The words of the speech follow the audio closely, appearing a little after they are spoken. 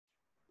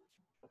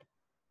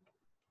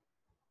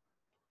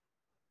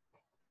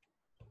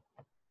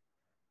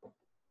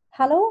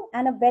Hello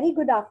and a very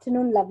good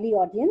afternoon, lovely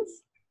audience.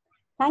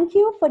 Thank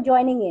you for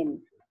joining in.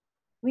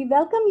 We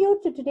welcome you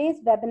to today's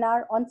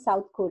webinar on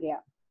South Korea.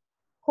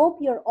 Hope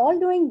you're all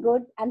doing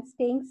good and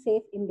staying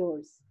safe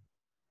indoors.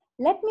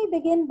 Let me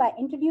begin by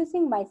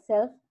introducing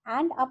myself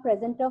and our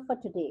presenter for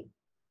today.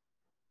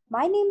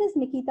 My name is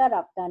Nikita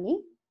Raptani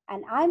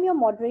and I'm your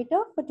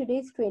moderator for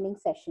today's training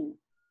session.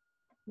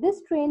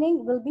 This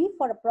training will be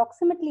for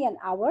approximately an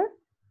hour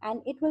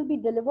and it will be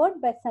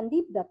delivered by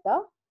Sandeep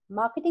Datta,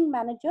 Marketing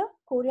Manager,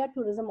 Korea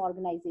Tourism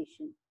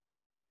Organization.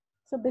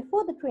 So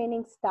before the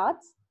training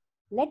starts,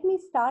 let me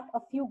start a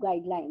few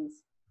guidelines.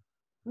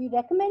 We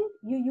recommend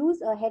you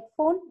use a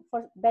headphone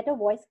for better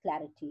voice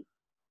clarity.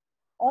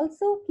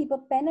 Also, keep a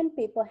pen and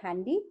paper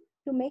handy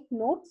to make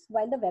notes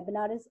while the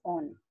webinar is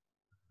on.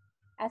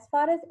 As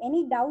far as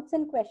any doubts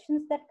and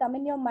questions that come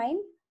in your mind,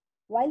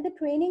 while the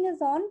training is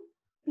on,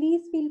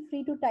 please feel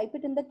free to type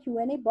it in the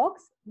Q&A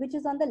box, which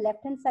is on the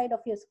left-hand side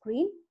of your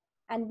screen,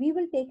 and we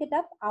will take it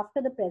up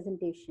after the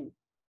presentation.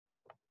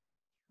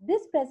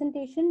 This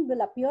presentation will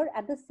appear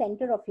at the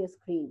center of your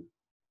screen.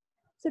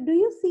 So do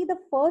you see the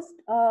first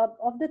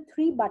of the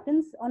three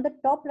buttons on the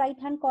top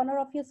right-hand corner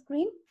of your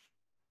screen?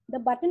 The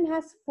button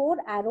has 4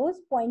 arrows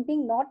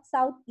pointing north,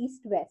 south,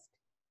 east, west.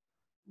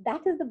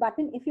 That is the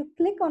button. If you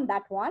click on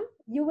that one,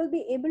 you will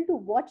be able to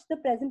watch the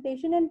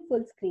presentation in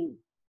full screen.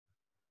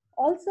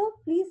 Also,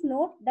 please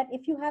note that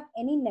if you have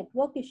any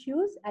network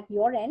issues at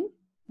your end,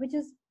 which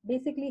is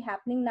basically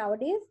happening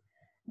nowadays,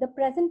 the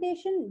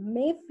presentation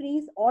may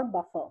freeze or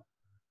buffer.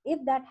 If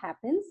that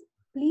happens,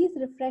 please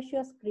refresh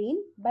your screen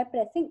by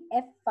pressing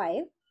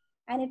F5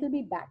 and it will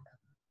be back.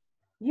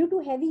 Due to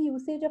heavy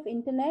usage of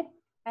internet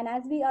and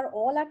as we are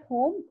all at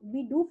home,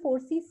 we do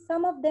foresee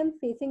some of them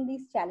facing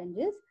these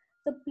challenges.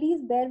 So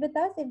please bear with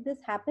us if this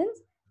happens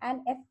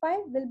and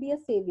F5 will be a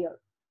savior.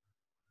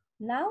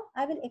 Now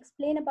I will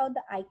explain about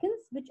the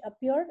icons which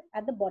appear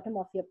at the bottom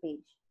of your page.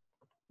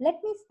 Let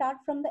me start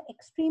from the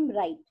extreme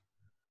right.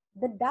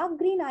 The dark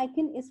green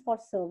icon is for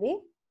survey.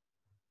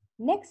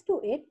 Next to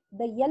it,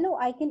 the yellow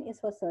icon is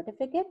for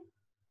certificate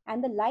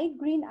and the light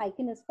green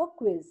icon is for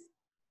quiz.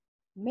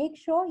 Make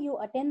sure you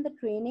attend the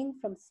training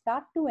from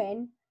start to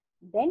end,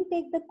 then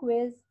take the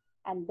quiz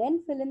and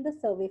then fill in the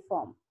survey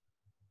form.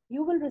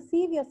 You will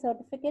receive your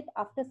certificate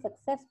after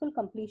successful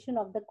completion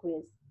of the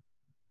quiz.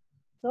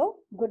 So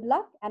good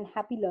luck and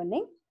happy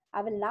learning.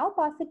 I will now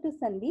pass it to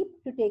Sandeep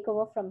to take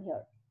over from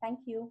here. Thank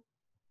you.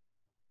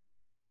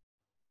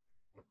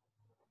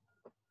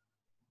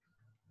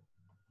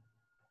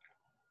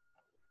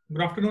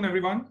 Good afternoon,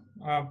 everyone.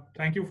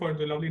 Thank you for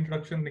the lovely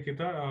introduction,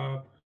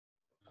 Nikita.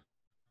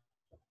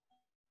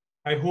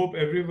 I hope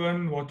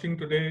everyone watching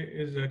today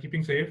is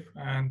keeping safe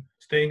and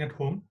staying at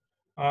home.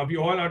 We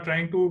all are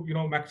trying to,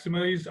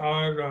 maximize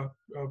our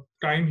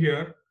time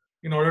here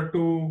in order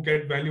to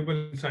get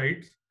valuable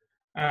insights.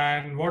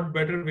 And what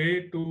better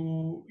way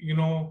to,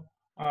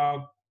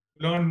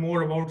 learn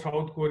more about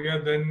South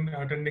Korea than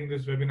attending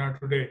this webinar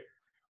today.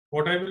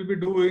 What I will be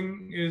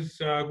doing is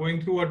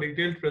going through a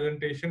detailed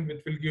presentation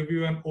which will give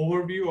you an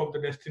overview of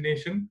the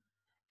destination,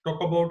 talk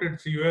about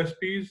its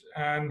USPs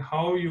and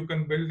how you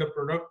can build a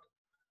product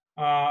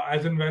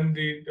as and when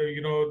the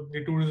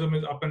tourism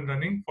is up and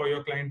running for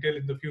your clientele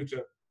in the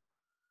future.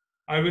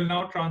 I will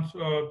now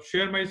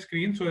share my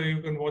screen so that you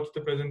can watch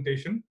the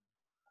presentation.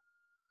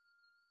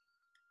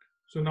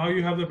 So now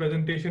you have the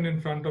presentation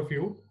in front of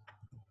you.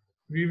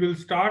 We will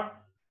start.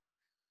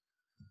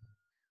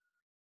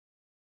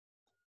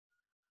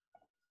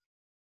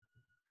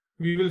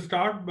 We will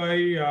start by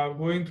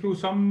going through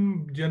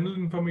some general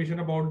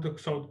information about the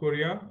South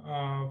Korea,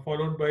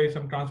 followed by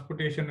some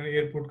transportation and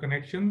airport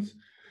connections.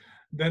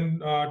 Then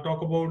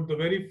talk about the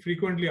very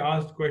frequently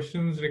asked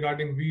questions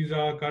regarding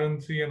visa,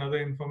 currency, and other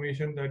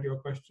information that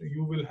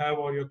you will have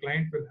or your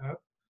client will have.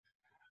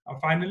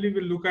 Finally,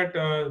 we'll look at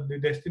the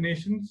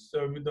destinations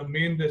with the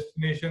main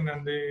destination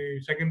and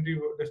the secondary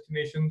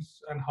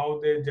destinations and how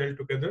they gel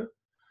together.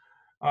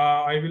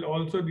 I will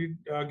also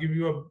give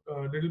you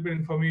a little bit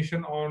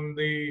information on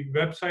the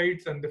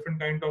websites and different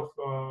kind of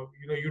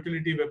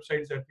utility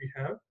websites that we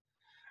have.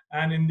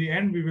 And in the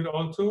end, we will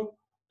also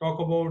talk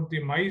about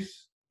the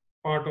MICE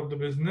part of the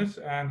business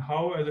and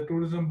how, as a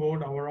tourism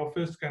board, our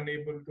office can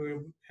able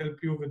to help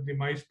you with the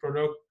MICE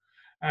product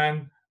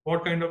and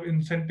what kind of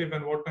incentive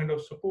and what kind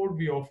of support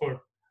we offer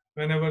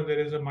whenever there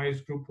is a MICE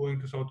group going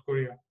to South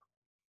Korea.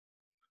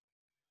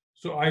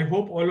 So I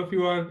hope all of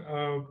you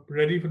are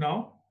ready for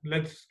now.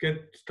 Let's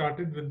get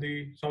started with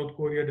the South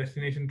Korea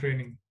destination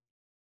training.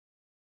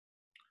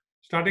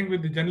 Starting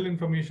with the general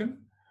information.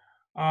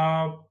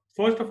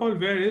 First of all,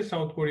 where is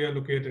South Korea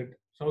located?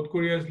 South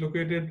Korea is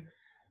located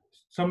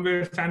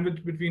somewhere sandwiched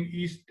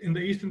in the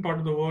eastern part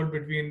of the world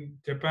between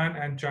Japan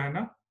and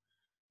China.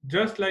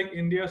 Just like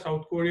India,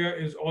 South Korea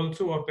is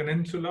also a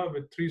peninsula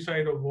with 3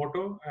 sides of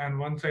water and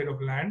 1 side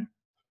of land.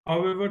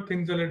 However,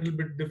 things are a little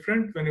bit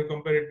different when you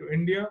compare it to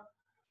India.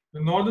 The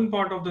northern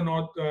part of the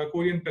North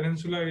Korean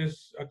peninsula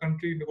is a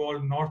country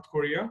called North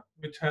Korea,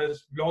 which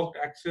has blocked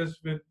access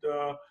with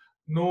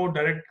no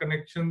direct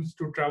connections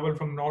to travel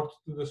from north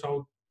to the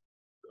south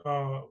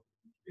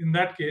in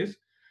that case,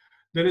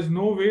 there is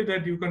no way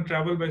that you can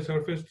travel by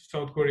surface to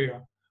South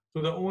Korea.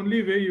 So the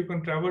only way you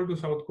can travel to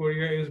South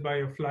Korea is by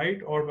a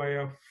flight or by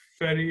a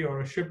ferry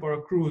or a ship or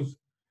a cruise.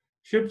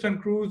 Ships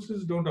and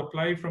cruises don't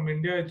apply from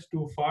India. It's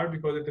too far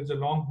because it is a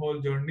long haul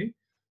journey.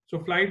 So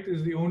flight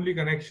is the only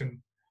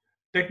connection.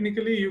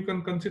 Technically, you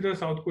can consider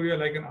South Korea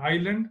like an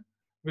island,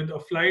 with a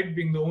flight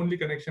being the only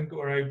connection to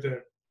arrive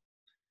there.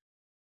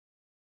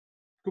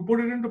 To put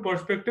it into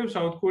perspective,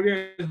 South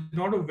Korea is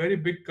not a very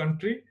big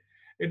country.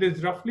 It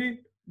is roughly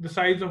the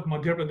size of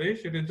Madhya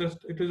Pradesh.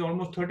 It is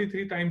almost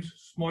 33 times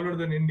smaller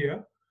than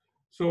India.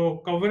 So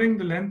covering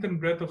the length and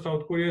breadth of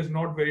South Korea is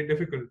not very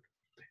difficult.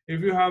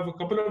 If you have a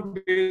couple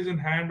of days in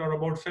hand, or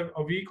about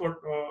a week or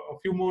a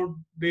few more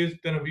days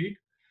than a week,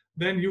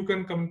 then you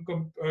can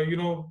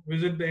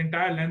visit the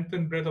entire length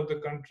and breadth of the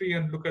country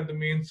and look at the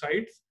main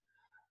sites.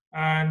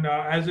 And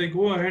as I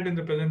go ahead in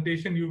the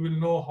presentation, you will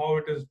know how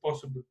it is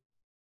possible.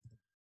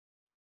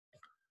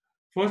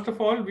 First of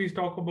all, we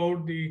talk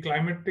about the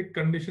climatic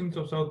conditions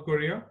of South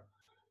Korea.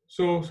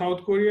 So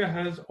South Korea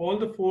has all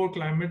the 4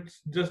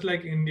 climates just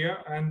like India,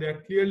 and they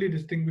are clearly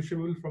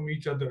distinguishable from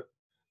each other.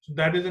 So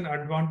that is an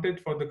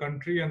advantage for the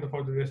country and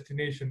for the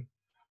destination.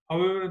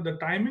 However, the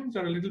timings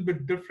are a little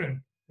bit different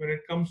when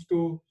it comes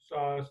to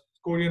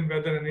Korean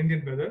weather and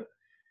Indian weather.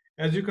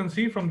 As you can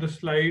see from the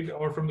slide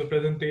or from the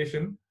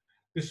presentation,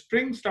 the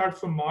spring starts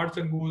from March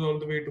and goes all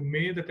the way to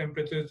May. The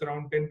temperature is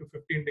around 10 to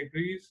 15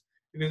 degrees.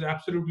 It is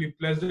absolutely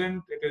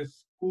pleasant. It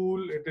is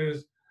cool. It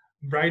is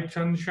bright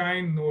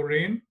sunshine, no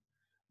rain.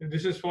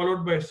 This is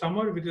followed by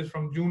summer, which is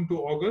from June to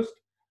August.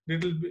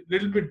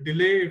 Little bit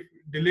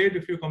delayed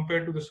if you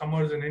compare to the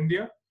summers in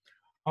India.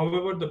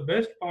 However, the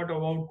best part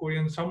about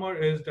Korean summer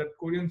is that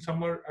Korean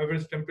summer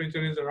average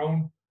temperature is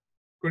around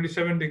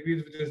 27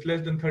 degrees, which is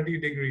less than 30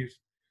 degrees.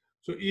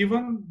 So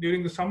even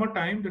during the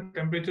summertime, the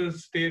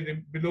temperatures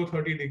stay below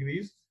 30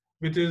 degrees,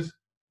 which is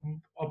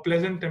a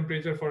pleasant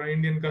temperature for an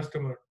Indian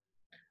customer.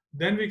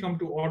 Then we come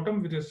to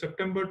autumn, which is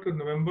September to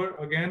November.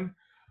 Again,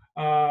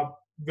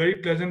 very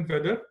pleasant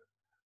weather,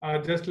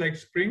 just like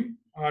spring,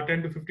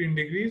 10 to 15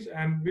 degrees,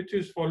 and which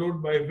is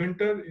followed by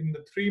winter in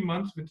the 3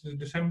 months, which is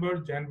December,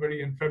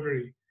 January, and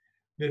February.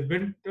 The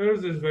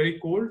winters is very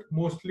cold.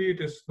 Mostly it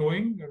is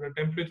snowing. The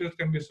temperatures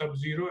can be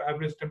sub-zero.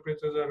 Average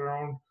temperatures are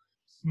around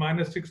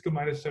 -6 to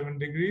 -7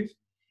 degrees.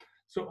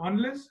 So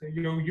unless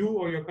you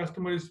or your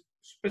customer is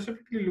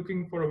specifically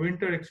looking for a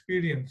winter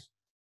experience,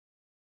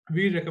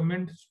 we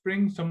recommend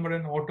spring, summer,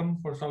 and autumn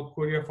for South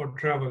Korea for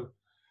travel.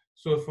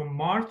 So from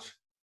March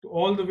to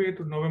all the way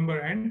to November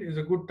end is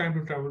a good time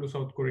to travel to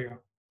South Korea.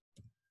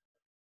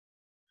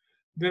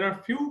 There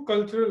are few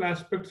cultural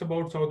aspects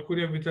about South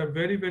Korea which are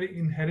very, very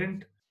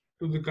inherent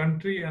to the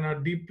country and are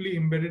deeply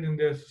embedded in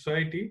their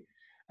society.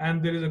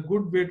 And there is a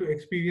good way to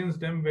experience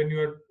them when you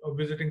are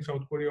visiting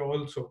South Korea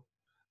also.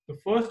 The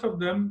first of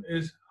them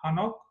is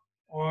Hanok,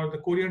 or the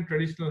Korean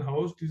traditional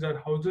house. These are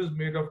houses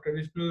made of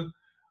traditional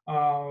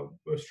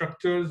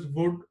structures,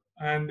 wood,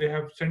 and they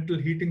have central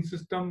heating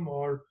system,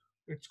 or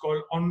it's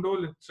called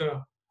ondol. It's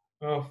a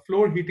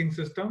floor heating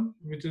system,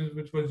 which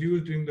was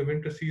used during the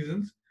winter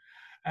seasons.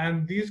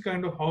 And these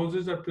kind of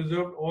houses are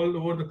preserved all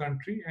over the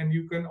country, and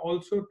you can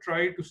also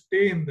try to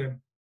stay in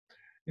them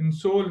in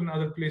Seoul and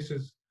other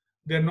places.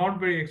 They're not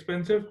very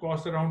expensive,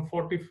 cost around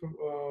 $40,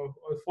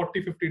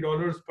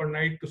 $50 per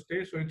night to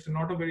stay. So it's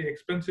not a very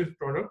expensive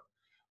product,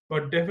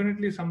 but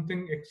definitely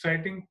something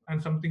exciting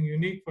and something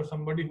unique for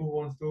somebody who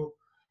wants to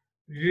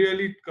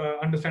really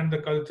understand the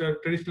culture,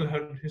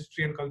 traditional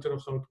history and culture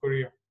of South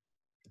Korea.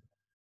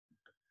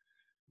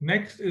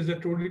 Next is the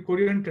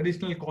Korean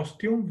traditional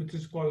costume, which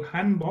is called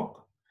hanbok.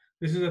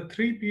 This is a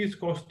 3-piece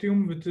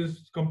costume which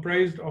is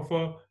comprised of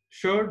a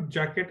shirt,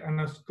 jacket,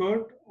 and a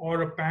skirt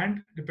or a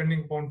pant,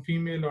 depending upon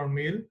female or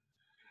male.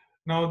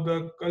 Now,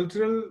 the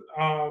cultural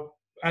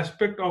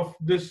aspect of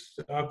this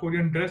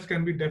Korean dress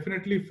can be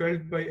definitely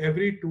felt by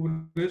every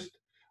tourist,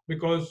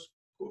 because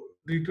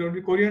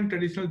the Korean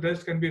traditional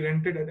dress can be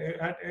rented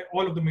at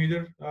all of the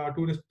major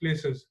tourist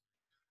places.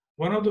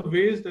 One of the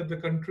ways that the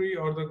country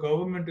or the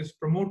government is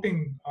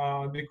promoting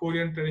the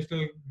Korean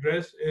traditional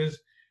dress is,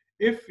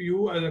 if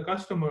you as a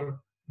customer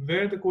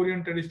wear the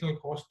Korean traditional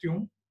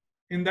costume,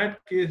 in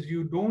that case,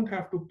 you don't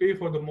have to pay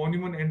for the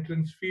monument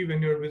entrance fee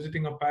when you're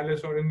visiting a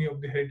palace or any of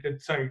the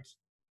heritage sites.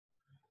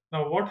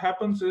 Now, what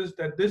happens is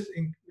that this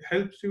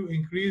helps you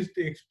increase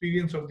the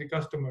experience of the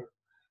customer.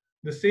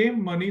 The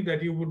same money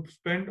that you would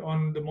spend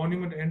on the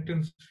monument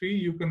entrance fee,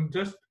 you can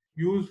just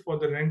use for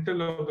the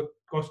rental of the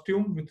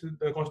costume, which is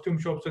the costume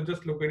shops are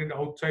just located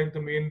outside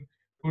the main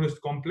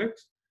tourist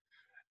complex.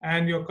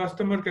 And your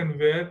customer can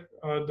wear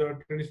the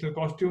traditional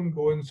costume,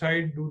 go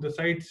inside, do the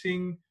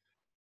sightseeing,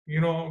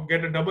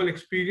 get a double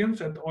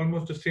experience at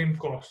almost the same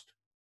cost.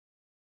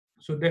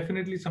 So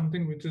definitely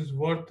something which is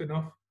worth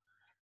enough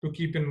to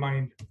keep in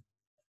mind.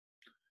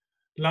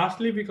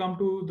 Lastly, we come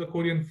to the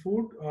Korean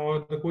food, or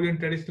the Korean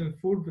traditional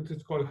food, which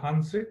is called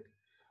hansik.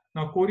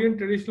 Now, Korean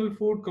traditional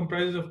food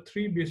comprises of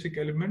 3 basic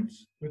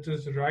elements, which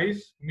is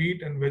rice,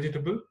 meat, and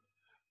vegetable,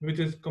 which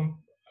is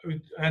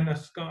and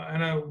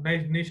a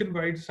nice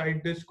nationwide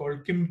side dish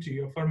called kimchi,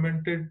 a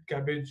fermented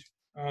cabbage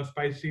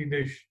spicy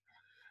dish.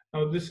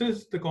 Now, this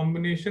is the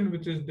combination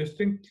which is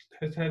distinct,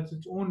 has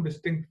its own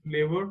distinct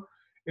flavor.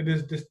 It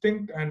is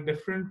distinct and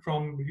different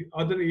from the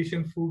other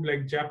Asian food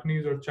like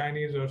Japanese or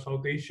Chinese or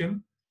South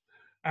Asian.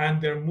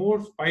 And they're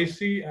more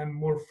spicy and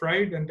more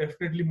fried and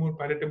definitely more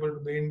palatable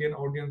to the Indian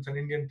audience and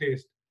Indian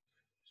taste.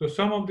 So,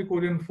 some of the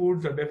Korean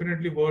foods are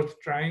definitely worth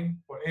trying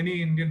for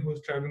any Indian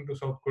who's traveling to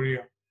South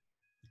Korea.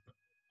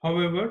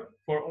 However,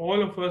 for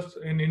all of us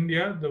in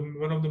India,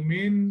 one of the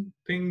main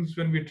things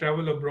when we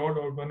travel abroad,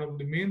 or one of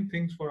the main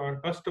things for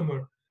our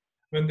customer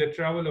when they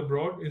travel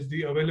abroad, is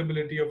the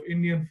availability of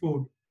Indian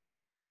food.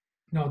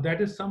 Now,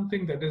 that is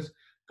something that is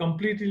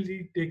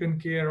completely taken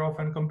care of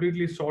and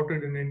completely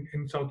sorted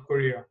in South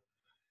Korea.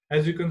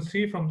 As you can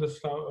see from the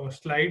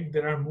slide,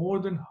 there are more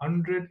than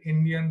 100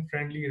 Indian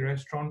friendly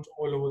restaurants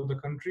all over the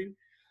country.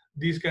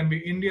 These can be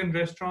Indian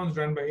restaurants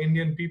run by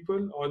Indian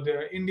people, or there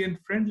are Indian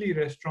friendly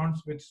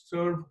restaurants which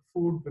serve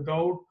food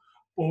without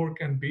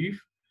pork and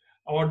beef,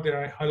 or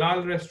there are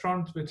halal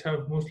restaurants which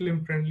have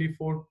Muslim friendly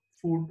food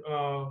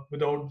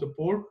without the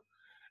pork,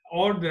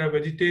 or there are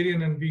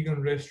vegetarian and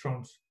vegan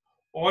restaurants.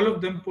 All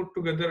of them put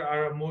together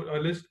are a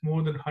list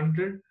more than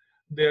 100.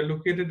 They are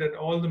located at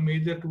all the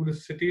major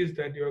tourist cities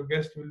that your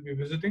guest will be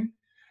visiting.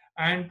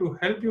 And to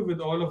help you with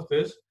all of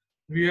this,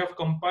 we have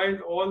compiled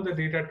all the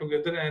data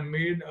together and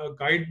made a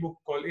guidebook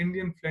called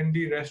Indian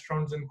Friendly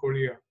Restaurants in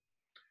Korea.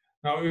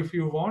 Now, if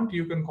you want,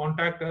 you can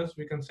contact us.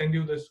 We can send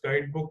you this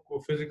guidebook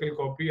or physical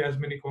copy, as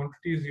many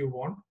quantities you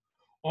want.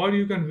 Or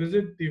you can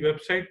visit the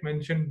website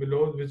mentioned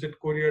below,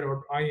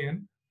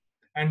 visitkorea.in,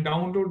 and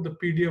download the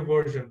PDF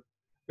version.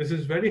 This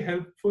is very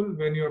helpful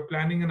when you're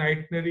planning an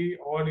itinerary,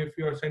 or if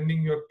you are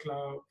sending your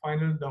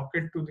final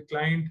docket to the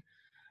client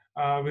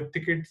with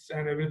tickets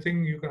and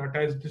everything. You can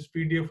attach this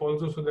PDF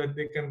also so that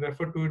they can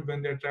refer to it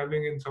when they're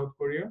traveling in South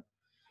Korea.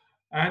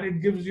 And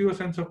it gives you a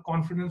sense of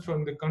confidence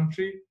from the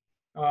country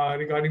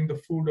regarding the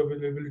food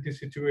availability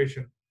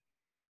situation.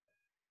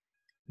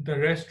 The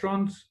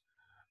restaurants,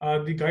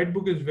 the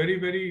guidebook is very,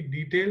 very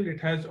detailed.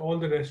 It has all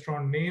the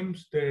restaurant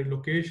names, their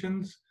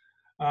locations,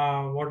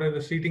 what are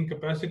the seating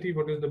capacity,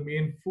 what is the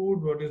main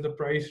food, what is the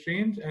price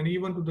range, and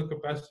even to the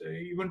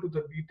capacity, even to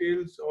the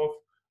details of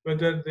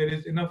whether there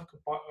is enough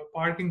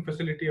parking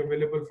facility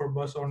available for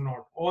bus or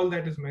not. All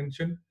that is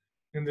mentioned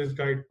in this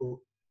guidebook.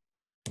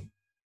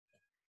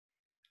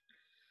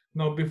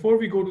 Now, before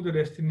we go to the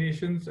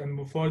destinations and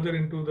move further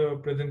into the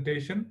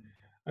presentation,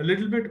 a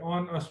little bit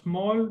on a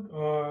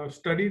small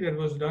study that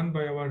was done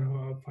by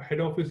our head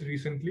office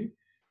recently.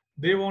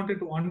 They wanted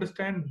to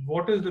understand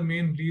what is the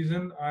main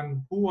reason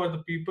and who are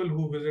the people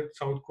who visit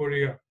South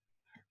Korea.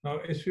 Now,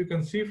 as you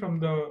can see from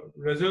the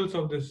results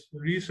of this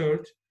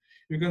research,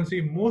 you can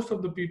see most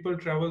of the people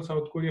travel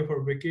South Korea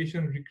for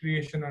vacation,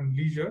 recreation, and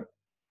leisure,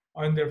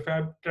 and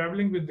they're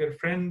traveling with their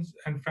friends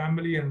and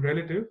family and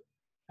relative.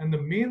 And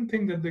the main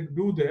thing that they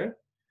do there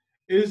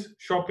is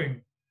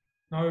shopping.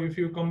 Now, if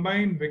you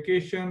combine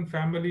vacation,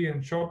 family,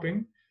 and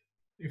shopping,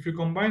 if you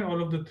combine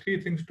all of the three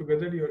things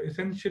together, you're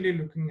essentially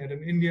looking at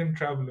an Indian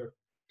traveler.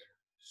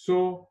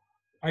 So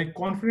I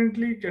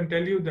confidently can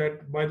tell you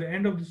that by the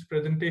end of this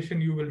presentation,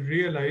 you will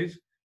realize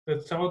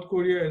that South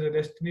Korea is a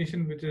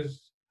destination which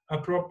is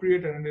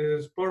appropriate and it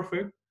is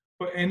perfect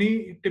for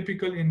any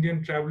typical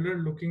Indian traveler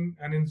looking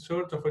and in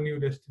search of a new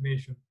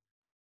destination.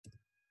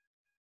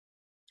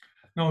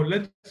 Now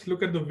let's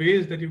look at the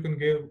ways that you can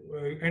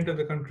enter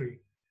the country.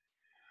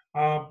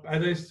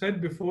 As I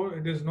said before,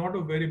 it is not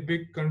a very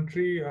big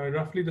country,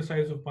 roughly the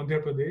size of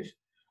Madhya Pradesh.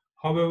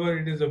 However,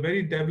 it is a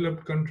very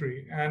developed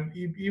country, and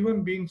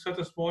even being such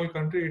a small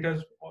country, it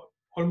has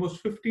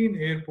almost 15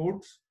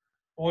 airports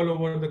all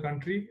over the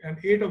country, and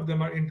 8 of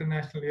them are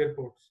international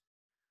airports.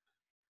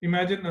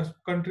 Imagine a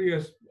country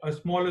as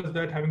small as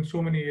that having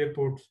so many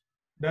airports.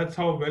 That's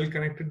how well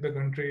connected the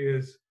country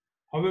is.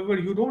 However,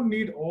 you don't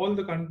need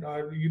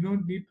you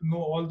don't need to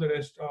know all the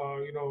rest.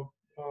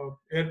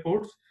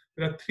 Airports.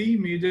 There are 3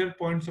 major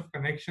points of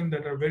connection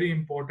that are very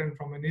important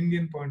from an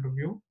Indian point of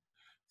view.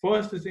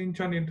 First is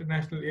Incheon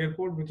International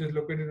Airport, which is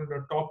located on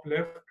the top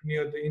left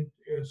near the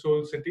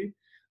Seoul city.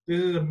 This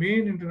is the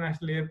main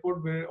international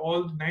airport where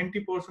all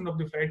 90% of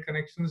the flight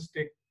connections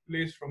take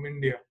place from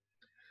India.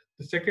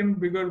 The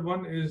second bigger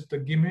one is the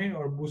Gimhae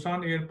or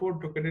Busan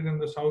Airport, located in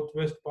the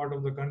southwest part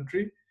of the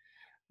country.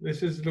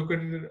 This is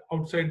located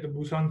outside the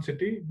Busan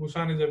city.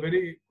 Busan is a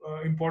very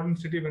important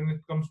city when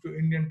it comes to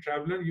Indian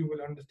traveler. You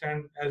will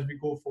understand as we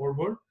go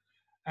forward.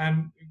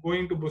 And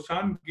going to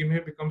Busan,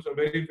 Gimhae becomes a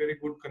very, very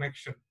good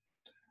connection.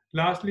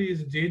 Lastly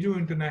is Jeju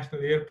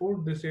International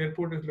Airport. This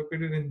airport is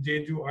located in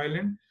Jeju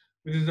Island,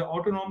 which is an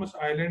autonomous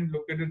island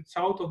located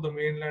south of the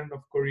mainland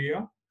of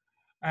Korea.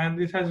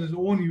 And it has its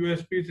own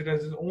USPs, it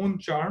has its own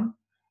charm.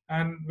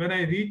 And when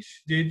I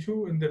reach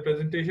Jeju in the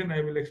presentation,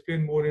 I will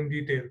explain more in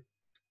detail.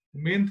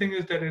 The main thing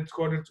is that it's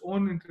got its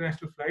own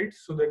international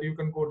flights so that you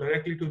can go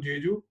directly to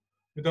Jeju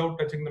without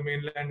touching the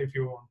mainland if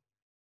you want.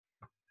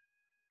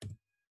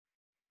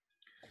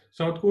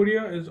 South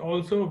Korea is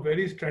also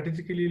very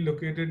strategically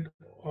located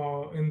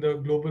in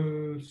the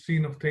global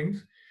scene of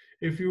things.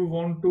 If you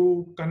want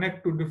to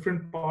connect to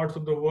different parts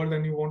of the world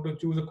and you want to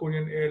choose a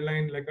Korean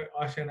airline like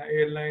a Asiana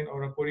airline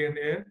or a Korean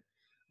Air,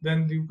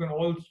 then you can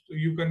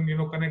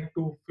connect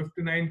to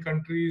 59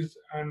 countries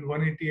and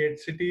 188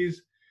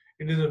 cities.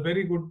 It is a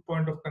very good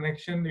point of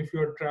connection if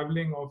you are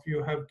traveling or if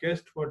you have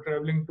guests who are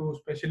traveling to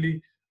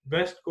especially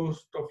west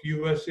coast of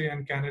USA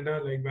and Canada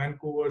like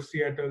Vancouver,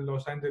 Seattle,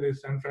 Los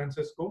Angeles, San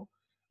Francisco.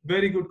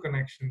 Very good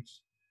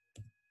connections.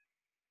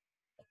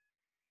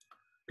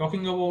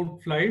 Talking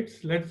about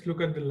flights, let's look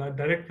at the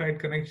direct flight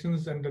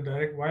connections and the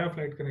direct via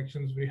flight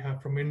connections we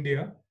have from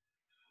India.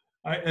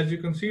 As you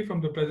can see from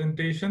the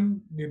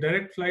presentation, the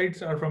direct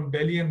flights are from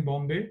Delhi and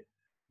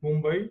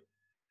Mumbai.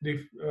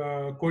 The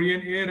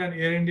Korean Air and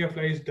Air India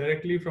flies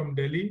directly from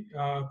Delhi.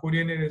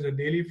 Korean Air is a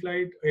daily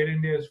flight. Air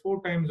India is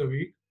 4 times a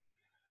week.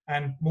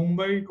 And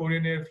Mumbai,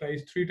 Korean Air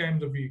flies 3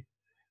 times a week.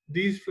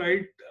 These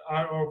flights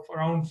are of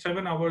around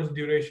 7 hours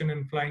duration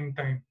in flying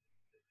time.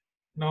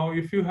 Now,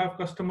 if you have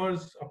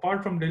customers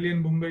apart from Delhi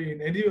and Mumbai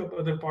in any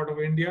other part of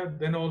India,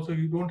 then also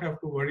you don't have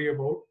to worry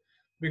about,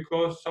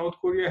 because South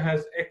Korea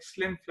has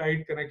excellent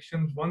flight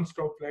connections,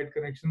 one-stop flight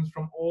connections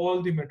from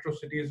all the metro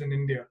cities in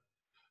India.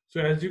 So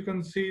as you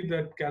can see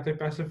that Cathay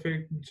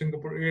Pacific,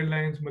 Singapore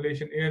Airlines,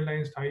 Malaysian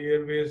Airlines, Thai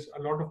Airways,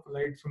 a lot of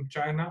flights from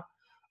China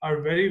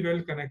are very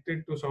well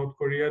connected to South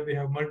Korea. They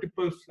have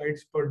multiple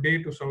flights per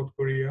day to South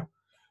Korea.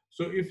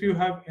 So if you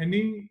have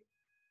any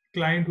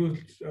client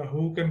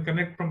who can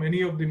connect from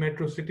any of the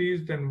metro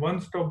cities, then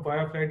one-stop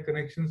via flight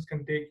connections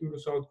can take you to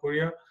South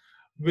Korea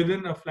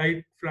within a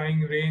flying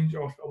range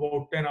of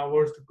about 10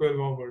 hours to 12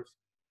 hours.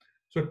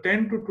 So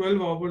 10 to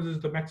 12 hours is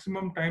the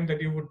maximum time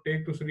that you would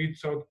take to reach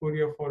South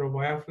Korea for a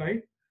via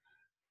flight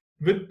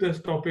with the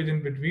stoppage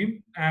in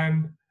between,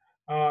 and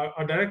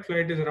a direct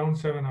flight is around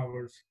 7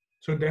 hours.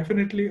 So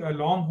definitely a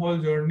long haul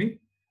journey,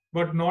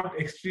 but not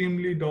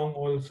extremely long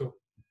also.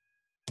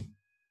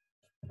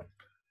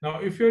 Now,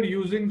 if you're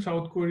using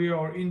South Korea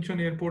or Incheon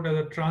Airport as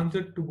a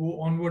transit to go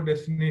onward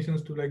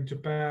destinations to like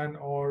Japan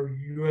or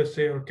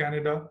USA or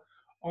Canada,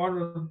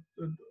 or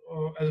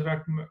as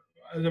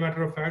a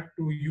matter of fact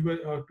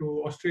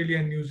to Australia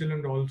and New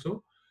Zealand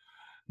also,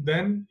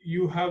 then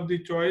you have the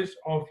choice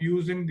of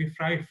using the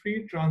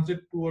free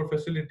transit tour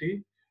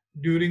facility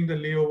during the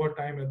layover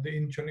time at the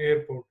Incheon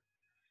Airport.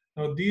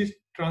 Now, these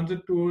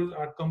transit tours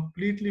are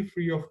completely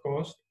free of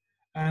cost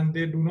and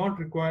they do not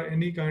require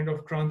any kind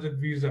of transit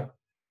visa.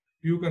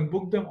 You can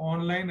book them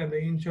online at the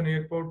Incheon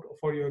Airport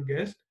for your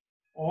guest,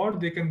 or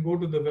they can go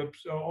to the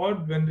website, or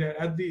when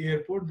they're at the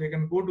airport, they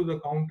can go to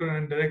the counter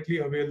and directly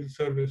avail the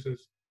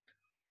services.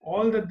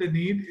 All that they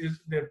need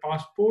is their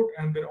passport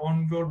and their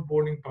onboard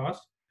boarding pass.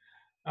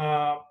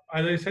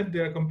 As I said, they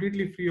are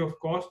completely free of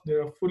cost. They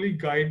are fully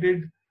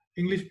guided,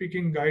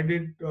 English-speaking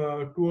guided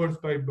tours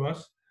by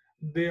bus.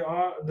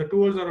 The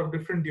tours are of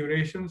different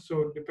durations,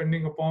 so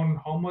depending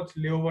upon how much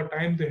layover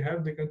time they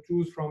have, they can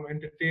choose from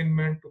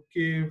entertainment to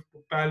cave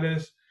to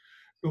palace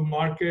to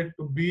market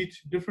to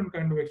beach. Different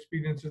kind of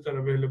experiences are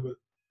available.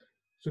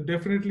 So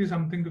definitely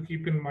something to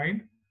keep in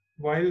mind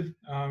while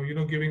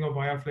giving a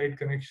via flight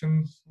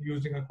connections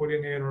using a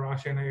Korean Air or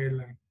Asiana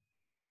airline.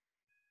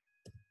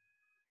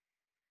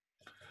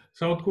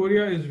 South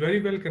Korea is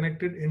very well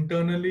connected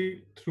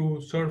internally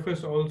through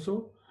surface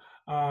also.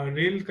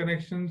 Rail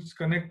connections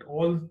connect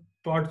all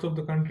parts of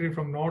the country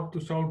from north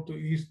to south to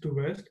east to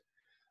west.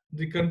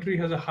 The country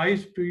has a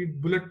high-speed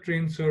bullet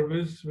train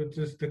service, which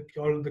is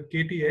called the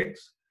KTX,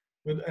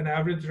 with an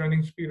average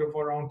running speed of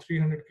around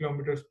 300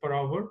 kilometers per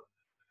hour.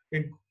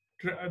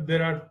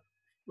 There are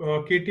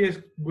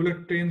KTX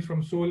bullet trains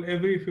from Seoul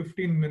every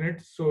 15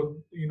 minutes, so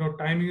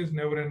timing is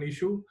never an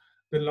issue.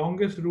 The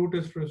longest route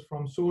is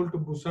from Seoul to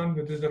Busan,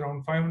 which is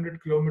around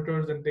 500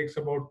 kilometers and takes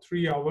about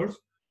 3 hours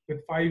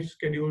with 5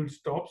 scheduled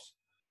stops.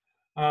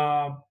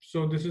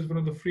 So this is one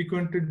of the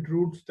frequented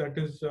routes that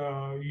is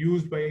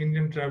used by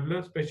Indian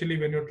travelers, especially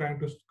when you're trying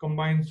to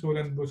combine Seoul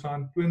and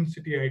Busan twin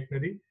city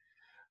itinerary.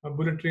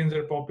 Bullet trains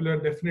are popular,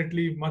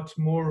 definitely much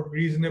more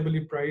reasonably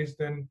priced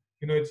than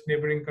its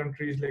neighboring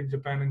countries like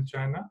Japan and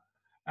China,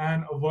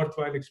 and a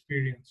worthwhile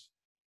experience.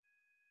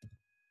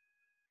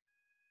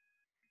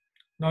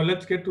 Now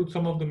let's get to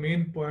some of the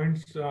main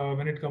points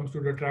when it comes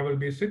to the travel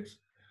basics.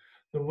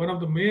 So one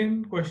of the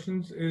main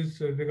questions is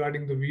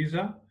regarding the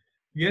visa.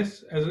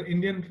 Yes, as an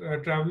Indian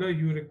traveler,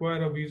 you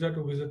require a visa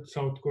to visit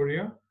South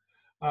Korea.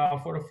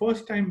 For a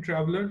first-time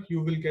traveler,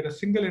 you will get a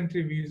single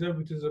entry visa,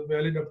 which is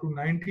valid up to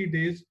 90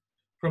 days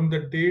from the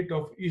date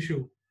of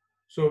issue.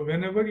 So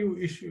whenever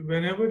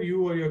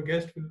you or your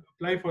guest will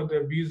apply for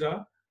their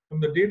visa, from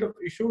the date of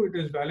issue, it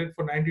is valid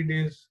for 90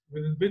 days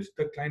within which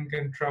the client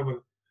can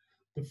travel.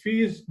 The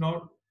fee is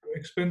not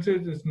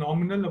expensive, is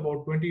nominal,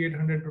 about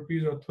 2,800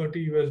 rupees or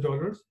 30 US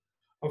dollars.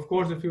 Of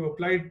course, if you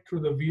apply through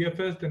the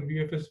VFS, then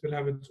VFS will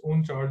have its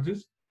own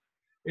charges.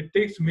 It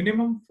takes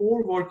minimum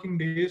 4 working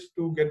days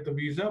to get the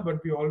visa,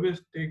 but we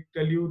always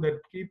tell you that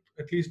keep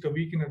at least a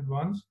week in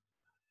advance,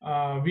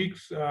 week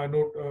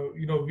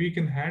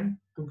in hand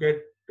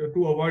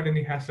to avoid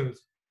any hassles.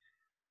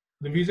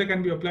 The visa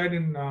can be applied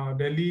in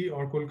Delhi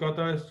or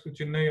Kolkata,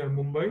 Chennai or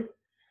Mumbai,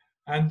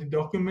 and the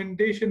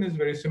documentation is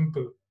very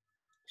simple.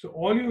 So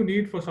all you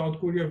need for South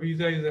Korea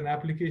visa is an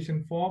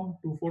application form,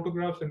 2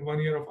 photographs, and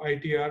 1 year of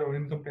ITR or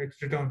income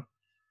tax return.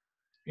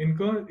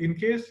 In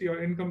case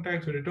your income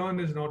tax return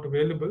is not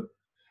available,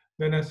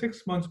 then a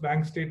 6 months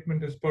bank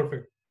statement is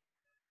perfect.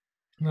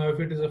 Now, if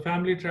it is a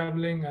family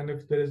traveling and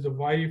if there is a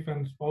wife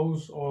and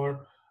spouse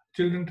or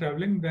children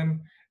traveling,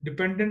 then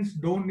dependents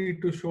don't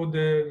need to show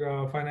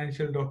their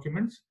financial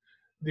documents.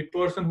 The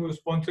person who is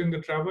sponsoring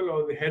the travel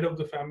or the head of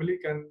the family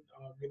can,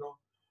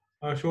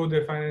 show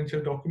their financial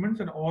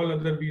documents, and all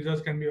other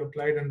visas can be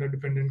applied under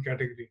dependent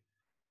category.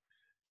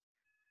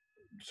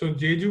 So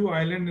Jeju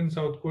Island in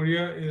South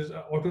Korea is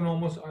an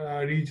autonomous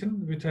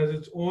region which has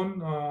its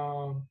own,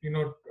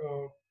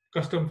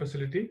 custom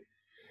facility.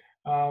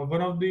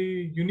 One of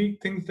the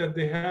unique things that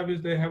they have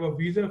is they have a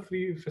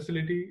visa-free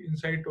facility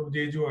inside of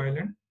Jeju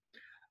Island.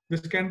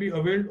 This can be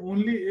availed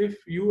only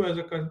if you as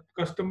a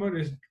customer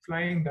is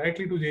flying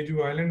directly to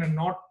Jeju Island and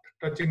not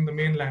touching the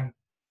mainland.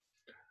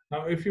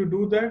 Now, if you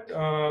do that,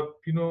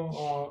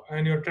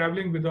 and you're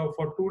traveling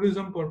for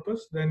tourism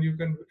purpose, then you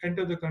can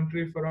enter the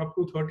country for up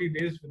to 30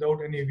 days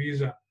without any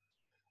visa.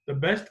 The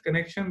best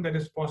connection that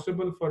is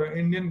possible for an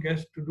Indian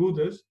guest to do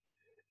this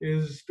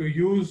is to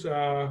use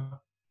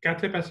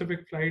Cathay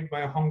Pacific flight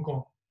via Hong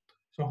Kong.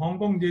 So Hong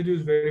Kong Jeju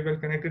is very well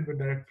connected with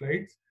direct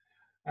flights.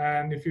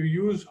 And if you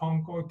use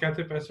Hong Kong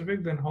Cathay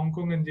Pacific, then Hong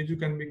Kong and Jeju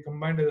can be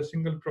combined as a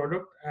single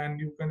product, and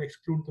you can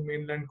exclude the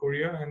mainland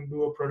Korea and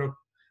do a product.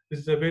 This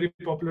is a very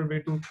popular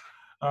way to,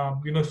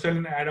 sell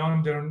an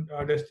add-on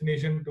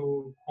destination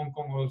to Hong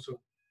Kong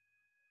also.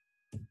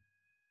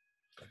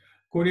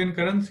 Korean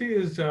currency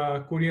is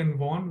Korean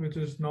won, which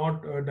is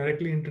not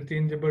directly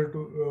interchangeable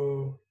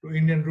to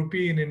Indian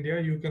rupee in India.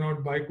 You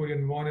cannot buy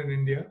Korean won in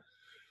India.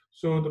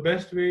 So the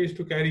best way is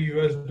to carry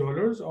US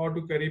dollars or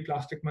to carry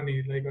plastic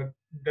money like a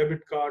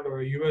debit card or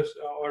a US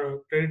or a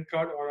credit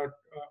card or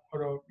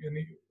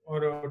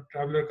a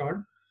traveler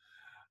card.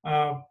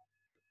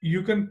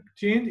 You can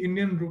change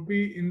Indian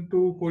rupee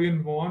into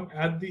Korean won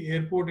at the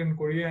airport in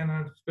Korea and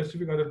at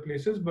specific other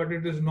places, but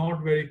it is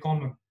not very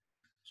common.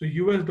 So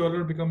US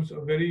dollar becomes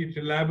a very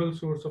reliable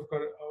source of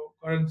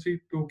currency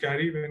to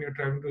carry when you're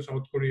traveling to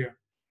South Korea.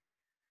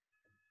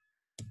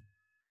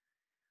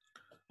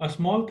 A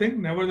small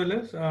thing,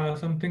 nevertheless,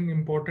 something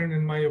important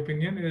in my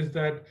opinion is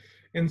that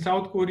in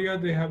South Korea,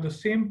 they have the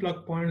same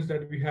plug points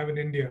that we have in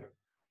India.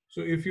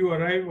 So if you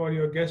arrive or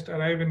your guest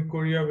arrive in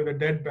Korea with a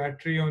dead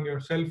battery on your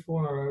cell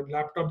phone or a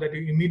laptop that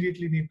you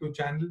immediately need to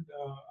charge,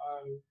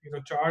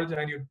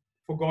 and you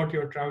forgot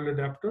your travel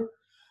adapter,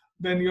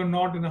 then you're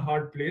not in a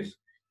hard place.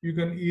 You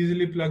can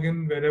easily plug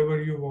in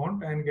wherever you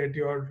want and get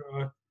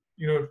your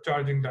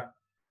charging done.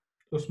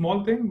 So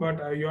small thing, but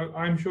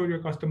I'm sure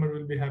your customer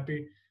will be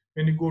happy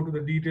when you go to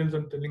the details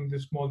on telling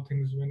these small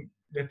things when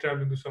they're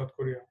traveling to South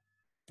Korea.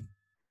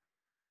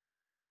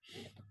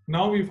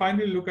 Now we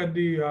finally look at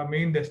the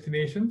main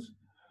destinations.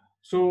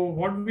 So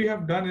what we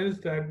have done is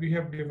that we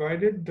have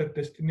divided the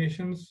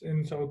destinations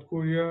in South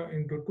Korea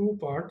into two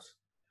parts.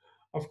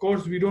 Of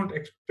course, we don't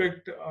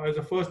expect as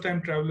a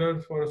first-time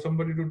traveler for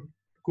somebody to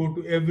go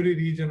to every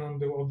region of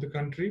the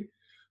country.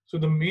 So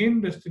the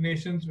main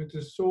destinations, which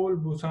is Seoul,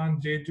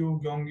 Busan,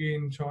 Jeju, Gyeonggi,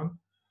 Incheon,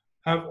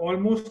 have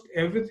almost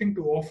everything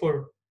to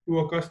offer to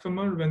a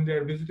customer when they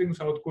are visiting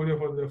South Korea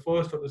for the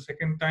first or the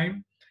second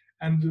time,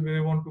 and when they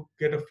want to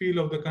get a feel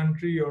of the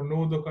country or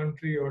know the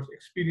country or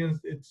experience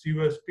its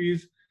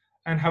USPs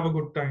and have a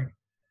good time.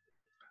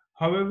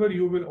 However,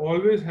 you will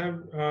always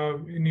have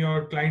in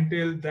your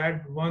clientele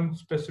that one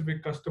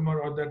specific customer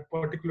or that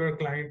particular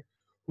client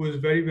who is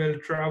very well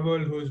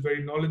traveled, who is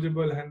very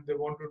knowledgeable, and they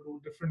want to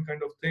do different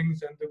kind of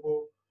things, and they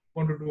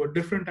want to do a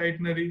different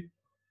itinerary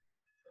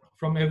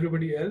from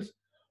everybody else.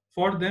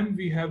 For them,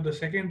 we have the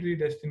secondary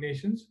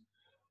destinations,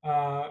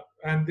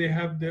 and they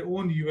have their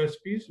own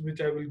USPs,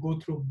 which I will go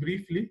through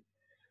briefly.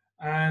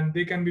 And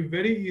they can be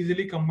very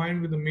easily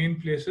combined with the main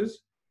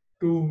places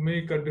to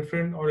make a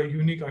different or a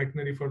unique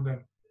itinerary for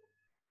them.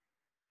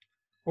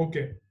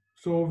 Okay,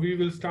 so we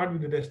will start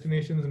with the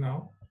destinations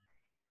now.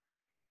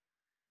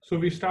 So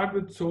we start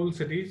with Seoul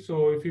city.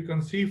 So if you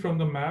can see from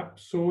the map,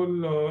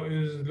 Seoul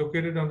is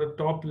located on the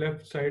top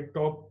left side,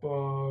 top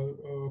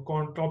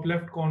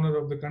left corner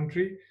of the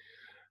country.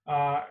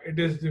 It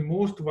is the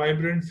most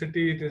vibrant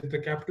city. It is the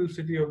capital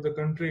city of the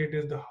country. It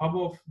is the hub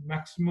of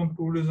maximum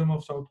tourism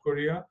of South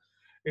Korea.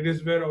 It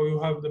is where you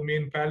have the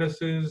main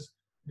palaces,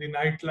 the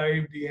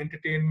nightlife, the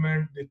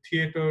entertainment, the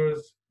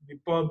theaters, the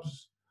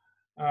pubs,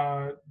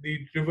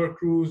 the river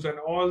cruise, and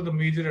all the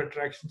major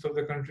attractions of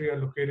the country are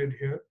located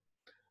here.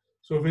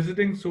 So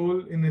visiting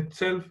Seoul in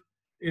itself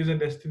is a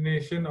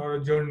destination or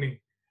a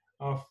journey.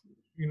 Of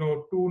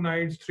 2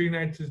 nights, 3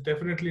 nights is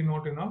definitely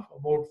not enough.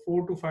 About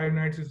 4 to 5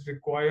 nights is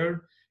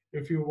required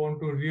if you want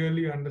to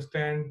really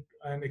understand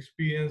and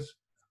experience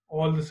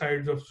all the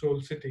sides of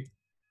Seoul city.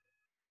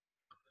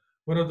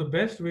 One of the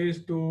best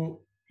ways to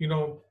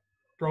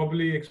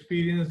probably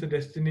experience the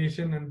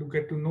destination and to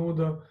get to know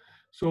the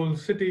Seoul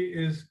city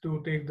is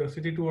to take the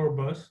city tour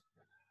bus.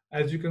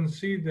 As you can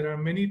see, there are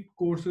many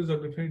courses or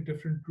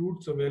different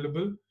routes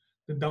available.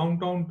 The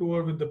downtown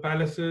tour with the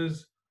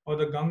palaces, or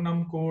the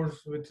Gangnam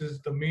course, which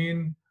is the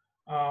main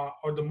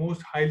or the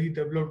most highly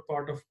developed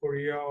part of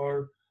Korea,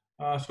 or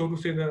so to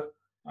say, the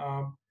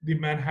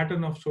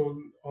Manhattan of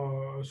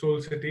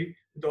Seoul City,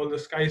 with all the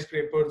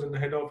skyscrapers and the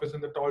head office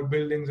and the tall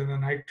buildings and the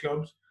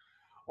nightclubs.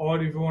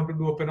 Or if you want to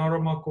do a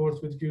panorama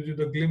course, which gives you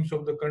the glimpse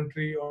of the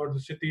country or the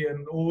city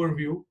and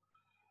overview.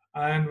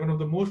 And one of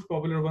the most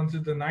popular ones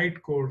is the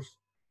night course.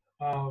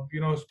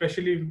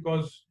 Especially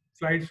because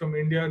flights from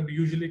India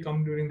usually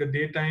come during the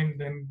daytime.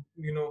 Then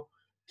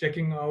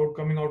checking out,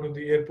 coming out of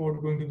the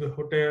airport, going to the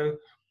hotel,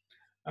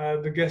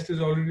 the guest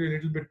is already a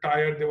little bit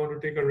tired. They want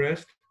to take a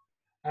rest,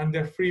 and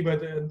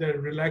they're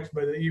relaxed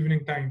by the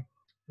evening time.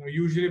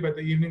 Usually by the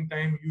evening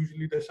time,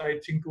 usually the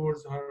sightseeing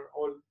tours are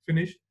all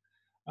finished.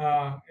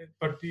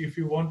 But if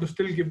you want to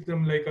still give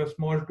them like a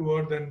small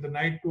tour, then the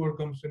night tour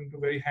comes into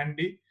very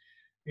handy.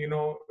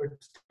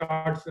 It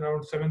starts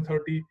around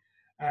 7:30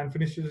 and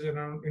finishes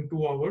around in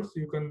 2 hours.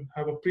 You can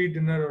have a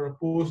pre-dinner or a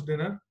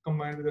post-dinner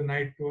combined with a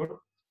night tour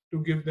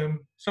to give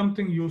them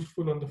something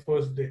useful on the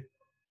first day.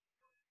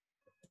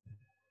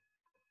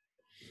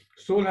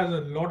 Seoul has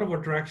a lot of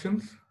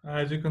attractions,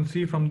 as you can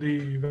see from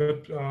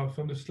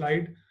from the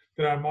slide.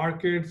 There are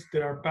markets,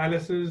 there are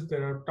palaces,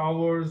 there are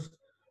towers,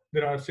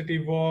 there are city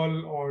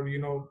wall, or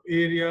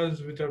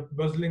areas which are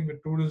bustling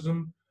with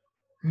tourism.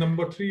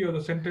 Number three, or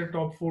the center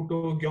top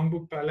photo,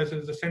 Gyeongbok Palace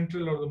is the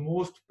central or the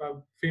most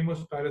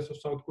famous palace of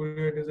South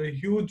Korea. It is a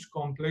huge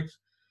complex.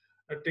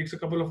 It takes a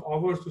couple of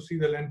hours to see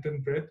the length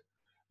and breadth.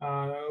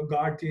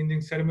 Guard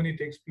changing ceremony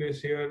takes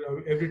place here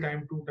every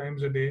time, 2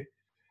 times a day.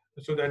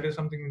 So that is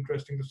something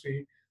interesting to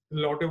see. The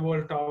Lotte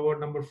World Tower,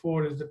 number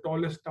 4, is the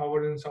tallest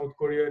tower in South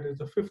Korea. It is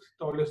the fifth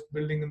tallest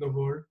building in the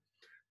world.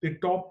 The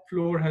top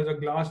floor has a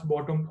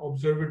glass-bottomed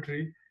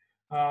observatory,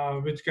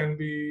 which can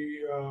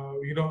be,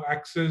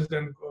 accessed,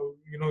 and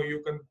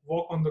you can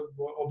walk on the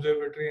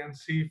observatory and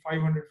see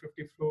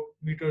 550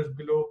 meters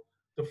below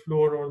the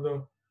floor or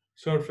the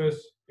surface.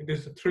 It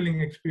is a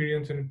thrilling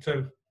experience in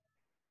itself.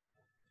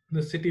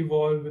 The city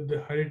wall with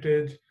the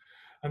heritage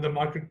and the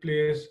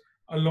marketplace,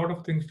 a lot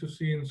of things to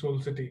see in Seoul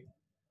City.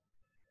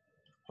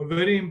 A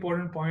very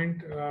important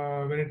point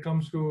when it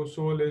comes to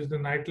Seoul is the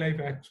nightlife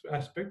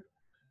aspect,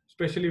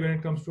 especially when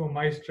it comes to a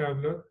MICE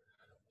traveler.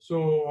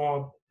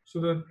 So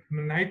the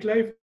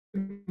nightlife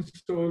in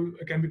Seoul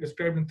can be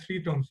described in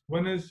 3 terms.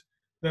 One is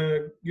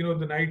the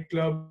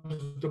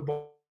nightclubs,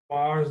 the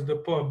bars, the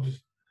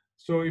pubs.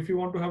 So if you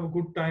want to have a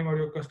good time, or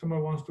your customer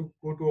wants to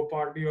go to a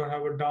party or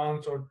have a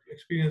dance or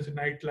experience a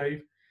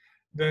nightlife,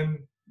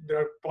 then there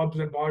are pubs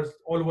and bars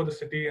all over the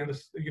city, and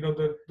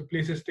the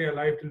places stay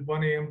alive till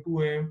 1 a.m.,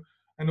 2 a.m.,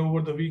 and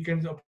over the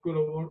weekends up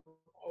to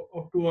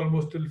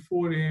almost till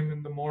 4 a.m.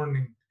 in the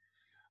morning.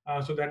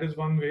 So that is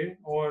one way.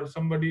 Or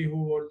somebody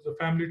who was a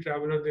family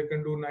traveler, they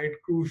can do night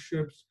cruise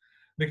ships.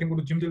 They can go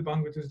to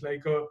Jimjilbang, which is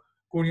like a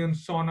Korean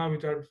sauna,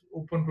 which are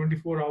open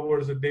 24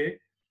 hours a day.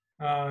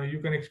 You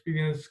can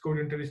experience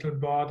Korean traditional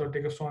bath or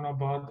take a sauna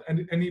bath at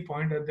any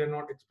point, and they're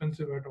not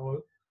expensive at all.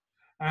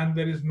 And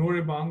there is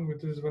Norebang,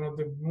 which is one of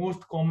the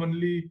most common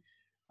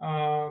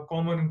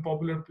and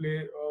popular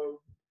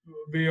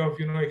way of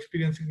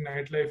experiencing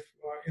nightlife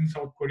in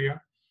South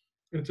Korea.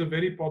 It's a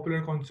very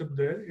popular concept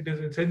there. It is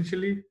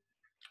essentially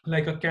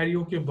like a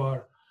karaoke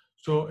bar.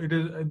 So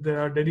there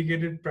are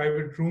dedicated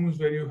private rooms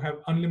where you have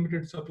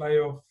unlimited supply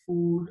of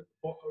food,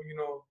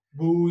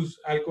 booze,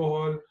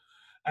 alcohol,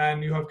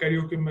 and you have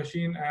karaoke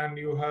machine, and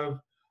you have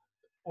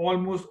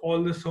almost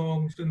all the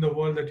songs in the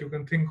world that you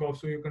can think of.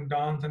 So you can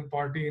dance and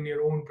party in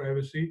your own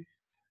privacy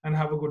and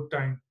have a good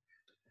time.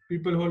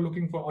 People who are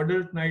looking for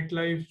adult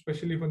nightlife,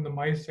 especially from the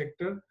MICE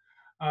sector,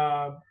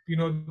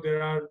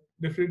 there are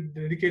different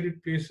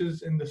dedicated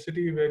places in the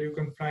city where you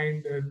can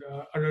find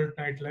adult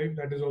nightlife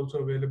that is also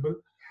available.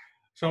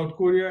 South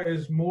Korea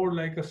is more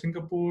like a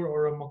Singapore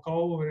or a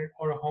Macau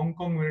or a Hong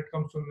Kong when it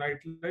comes to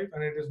nightlife,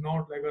 and it is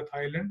not like a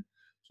Thailand.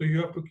 So you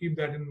have to keep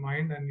that in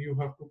mind, and you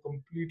have to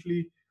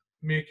completely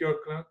make your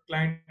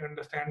client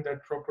understand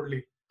that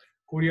properly.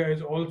 Korea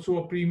is also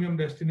a premium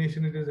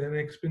destination. It is an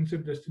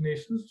expensive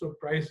destination. So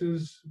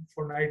prices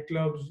for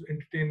nightclubs,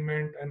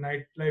 entertainment, and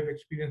nightlife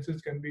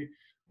experiences can be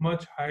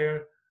much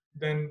higher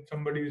than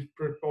somebody is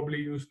probably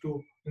used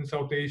to in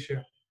South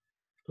Asia.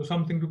 So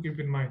something to keep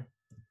in mind.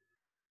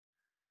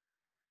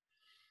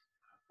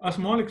 A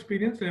small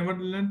experience,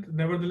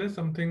 nevertheless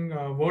something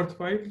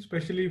worthwhile,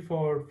 especially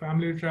for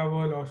family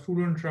travel or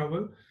student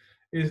travel,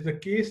 is the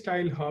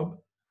K-Style Hub.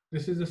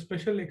 This is a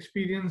special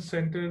experience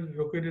center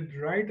located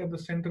right at the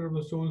center of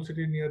the Seoul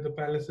city near the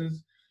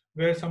palaces,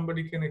 where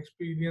somebody can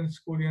experience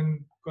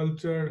Korean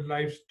culture,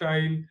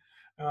 lifestyle,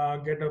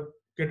 get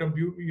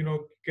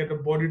a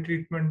body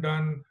treatment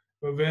done,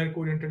 wear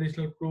Korean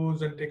traditional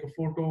clothes and take a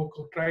photo,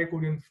 try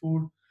Korean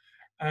food,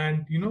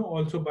 and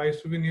also buy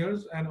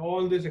souvenirs. And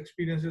all this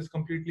experience is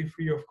completely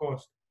free of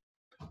cost.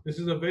 This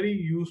is a very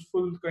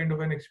useful kind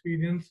of an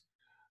experience,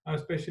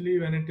 especially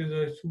when it is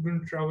a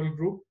student travel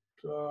group.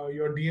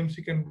 Your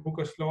DMC can book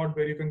a slot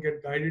where you can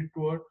get guided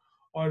tour,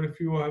 or if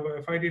you have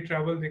a FIT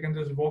travel, they can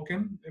just walk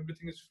in.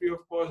 Everything is free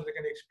of cost. They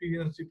can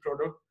experience the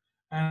product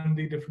and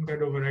the different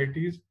kind of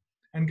varieties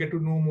and get to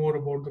know more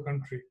about the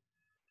country.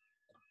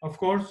 Of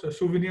course,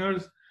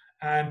 souvenirs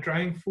and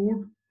trying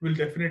food will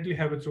definitely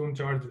have its own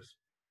charges.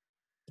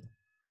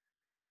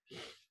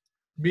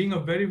 Being a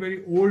very,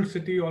 very old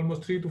city,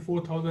 almost 3 to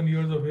 4 thousand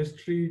years of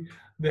history,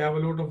 they have a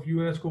lot of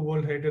UNESCO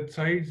World Heritage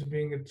sites,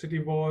 being it City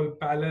Wall,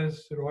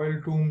 Palace,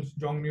 Royal Tombs,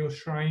 Jongmyo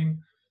Shrine.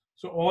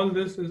 So all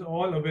this is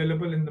all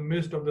available in the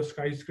midst of the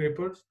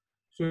skyscrapers.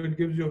 So it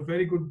gives you a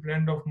very good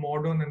blend of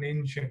modern and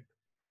ancient.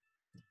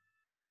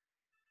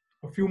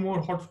 A few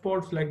more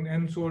hotspots like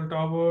N Seoul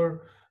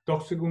Tower,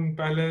 Doksegung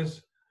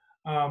Palace.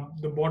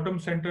 The bottom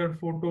center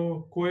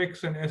photo,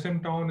 Coex and SM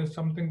Town, is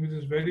something which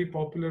is very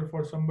popular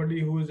for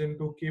somebody who is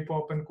into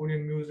K-pop and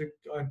Korean music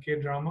and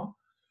K-drama.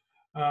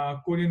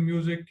 Korean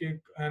music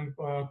and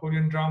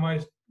Korean drama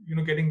is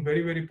getting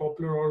very, very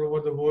popular all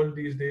over the world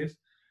these days.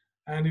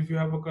 And if you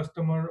have a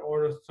customer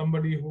or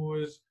somebody who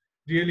is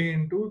really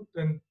into,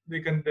 then they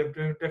can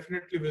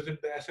definitely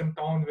visit the SM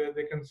Town, where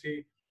they can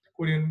see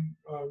Korean,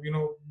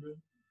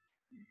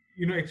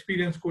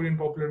 experience Korean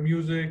popular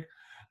music,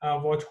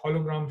 watch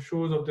hologram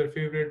shows of their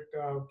favorite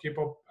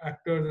K-pop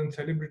actors and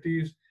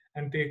celebrities,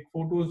 and take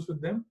photos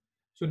with them.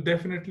 So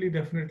definitely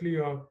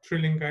a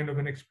thrilling kind of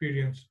an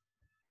experience.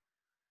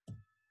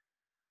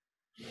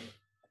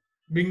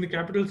 Being the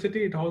capital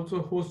city, it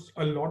also hosts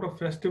a lot of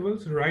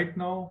festivals. Right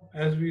now,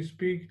 as we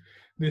speak,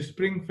 the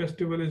Spring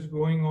Festival is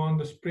going on.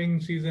 The spring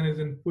season is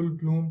in full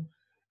bloom.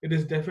 It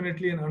is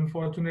definitely an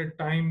unfortunate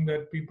time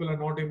that people are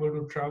not able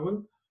to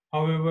travel.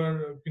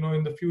 However,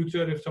 in the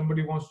future, if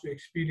somebody wants to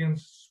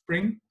experience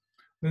spring,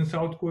 then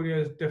South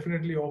Korea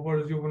definitely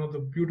offers you one of the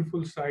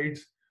beautiful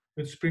sights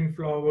with spring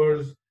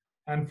flowers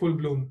and full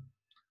bloom.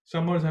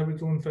 Summers have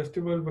its own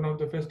festival. One of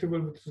the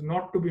festivals which is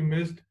not to be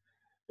missed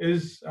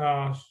is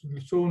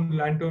Seoul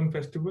Lantern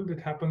Festival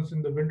that happens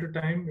in the winter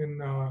time, in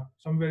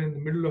somewhere in the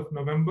middle of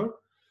November.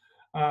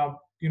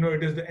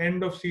 It is the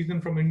end of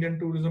season from Indian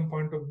tourism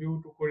point of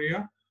view to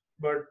Korea.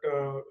 But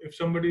if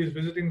somebody is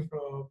visiting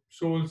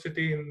Seoul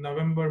city in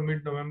November,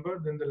 mid-November,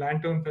 then the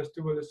Lantern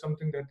Festival is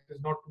something that is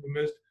not to be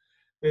missed.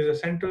 There's a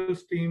central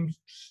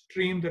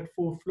stream that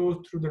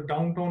flows through the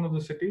downtown of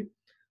the city.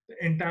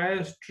 The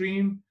entire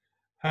stream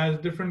has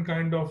different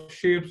kind of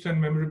shapes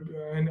and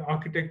and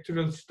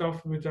architectural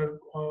stuff, which are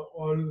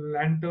all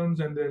lanterns,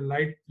 and they're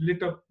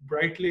lit up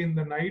brightly in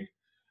the night,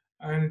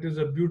 and it is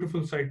a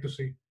beautiful sight to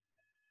see.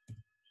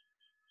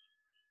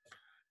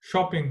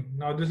 Shopping.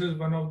 Now, this is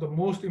one of the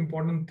most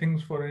important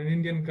things for an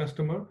Indian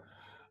customer.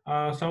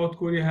 South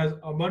Korea has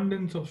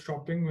abundance of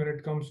shopping when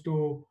it comes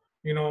to,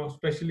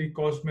 especially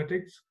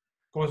cosmetics.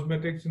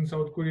 Cosmetics in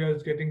South Korea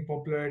is getting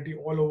popularity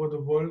all over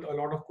the world. A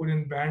lot of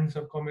Korean brands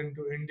have come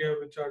into India,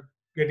 which are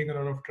getting a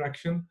lot of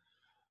traction.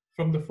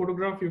 From the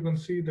photograph, you can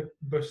see that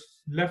the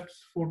left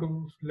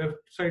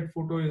side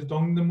photo is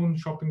Dongdaemun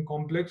Shopping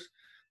Complex.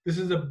 This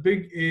is a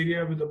big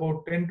area with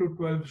about 10 to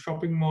 12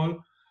 shopping mall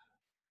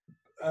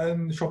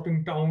and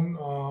shopping town,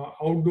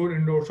 outdoor,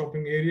 indoor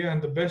shopping area.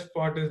 And the best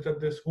part is that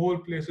this whole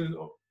place is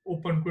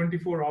open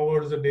 24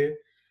 hours a day.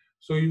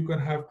 So you can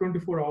have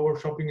 24-hour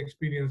shopping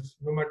experience.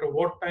 No matter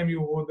what time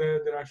you go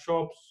there, there are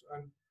shops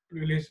and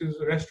places,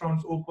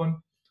 restaurants open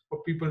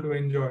for people to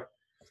enjoy.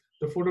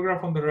 The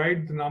photograph on the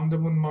right, the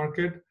Namdamun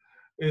market,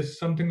 is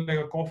something like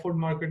a Crawford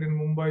market in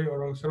Mumbai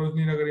or a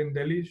Sarojini Nagar in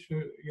Delhi,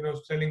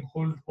 selling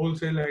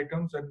wholesale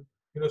items and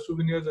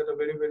souvenirs at a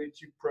very, very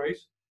cheap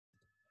price.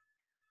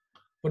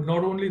 But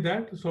not only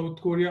that, South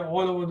Korea,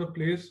 all over the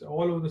place,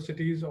 all over the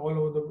cities, all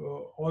over the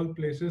all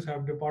places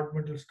have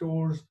departmental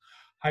stores,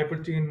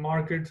 hyper chain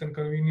markets, and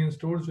convenience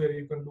stores where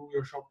you can do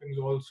your shoppings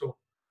also.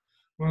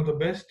 One of the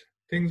best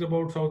things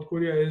about South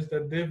Korea is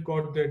that they've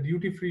got their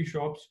duty-free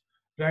shops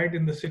right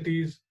in the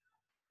cities.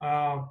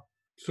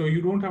 So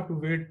you don't have to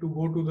wait to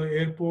go to the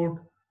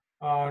airport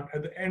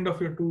at the end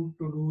of your tour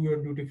to do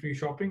your duty-free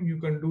shopping.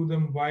 You can do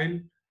them while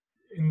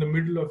in the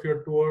middle of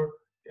your tour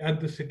at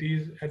the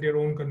cities at your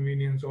own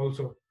convenience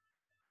also.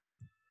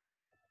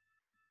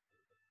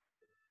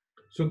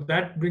 So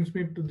that brings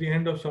me to the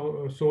end of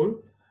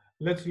Seoul.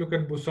 Let's look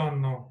at Busan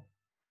now.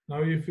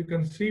 Now, if you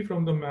can see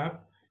from the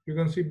map, you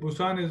can see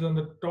Busan is on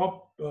the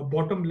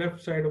bottom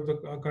left side of the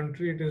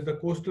country. It is the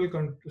coastal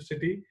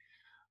city.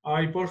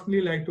 I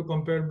personally like to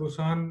compare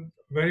Busan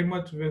very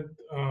much with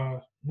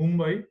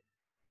Mumbai.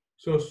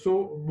 So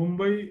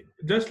Mumbai,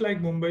 just like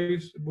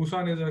Mumbai,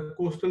 Busan is a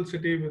coastal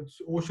city with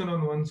ocean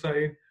on one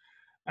side,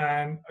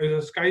 and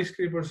is a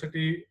skyscraper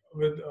city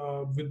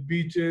with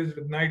beaches,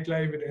 with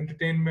nightlife, with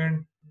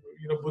entertainment,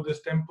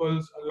 Buddhist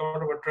temples, a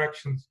lot of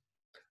attractions,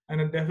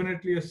 and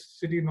definitely a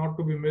city not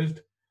to be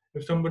missed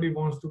if somebody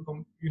wants to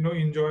come,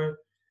 enjoy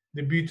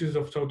the beaches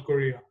of South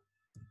Korea.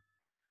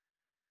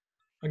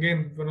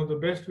 Again, one of the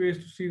best ways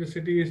to see the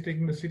city is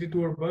taking the city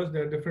tour bus.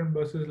 There are different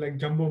buses like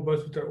jumbo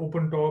bus, which are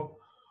open top,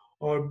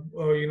 or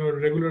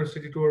regular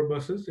city tour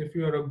buses. If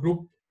you are a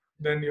group,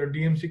 then your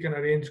DMC can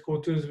arrange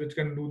coaches which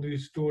can do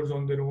these tours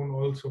on their own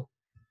also.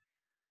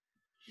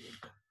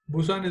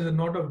 Busan is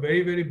not a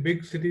very, very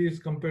big city as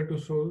compared to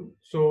Seoul.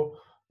 So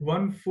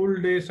one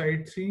full day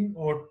sightseeing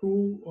or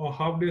two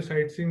half day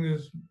sightseeing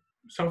is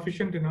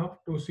sufficient enough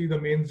to see the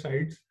main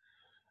sites,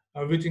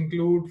 which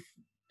include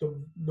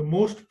the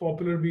most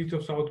popular beach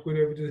of South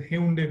Korea, which is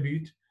Haeundae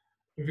Beach.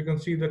 If you can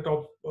see the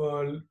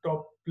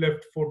top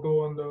left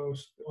photo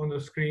on the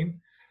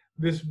screen,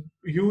 this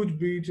huge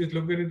beach is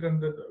located in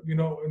the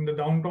in the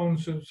downtown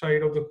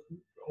side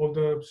of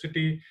the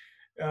city.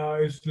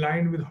 It's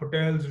lined with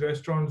hotels,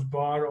 restaurants,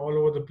 bar all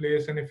over the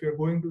place. And if you're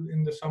going to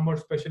in the summer,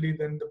 especially,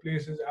 then the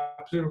place is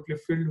absolutely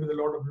filled with a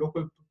lot of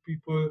local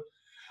people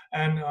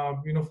and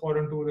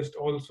foreign tourists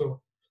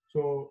also.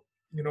 So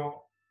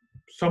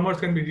summers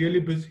can be really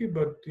busy,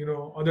 but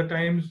other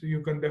times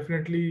you can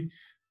definitely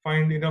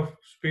find enough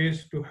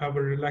space to have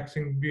a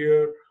relaxing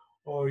beer,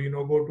 or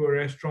go to a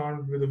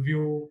restaurant with a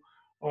view,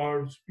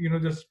 or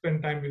just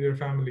spend time with your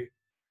family.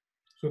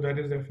 So that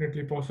is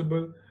definitely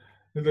possible.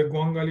 The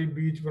Gwangali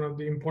Beach, one of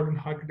the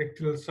important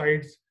architectural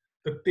sites.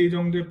 The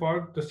Tejongde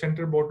Park, the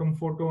center bottom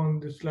photo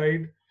on this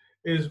slide,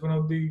 is one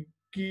of the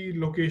key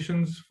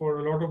locations for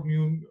a lot of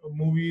new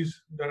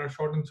movies that are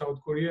shot in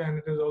South Korea, and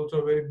it is also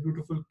a very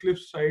beautiful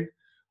cliffside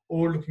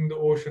overlooking the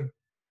ocean.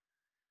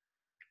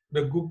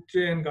 The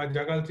Gukje and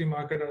Jagalchi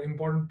market are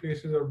important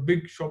places or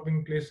big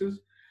shopping places.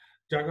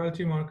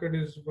 Jagalchi market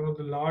is one of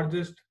the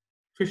largest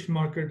fish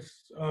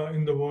markets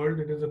in the world.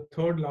 It is the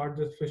third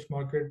largest fish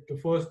market. The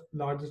first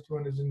largest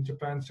one is in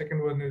Japan.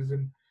 Second one is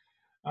in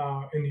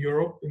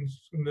Europe,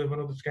 one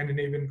of the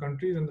Scandinavian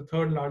countries, and the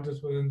third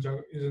largest one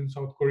is in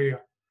South Korea.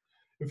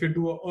 If you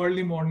do an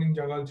early morning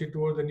Jagalchi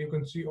tour, then you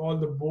can see all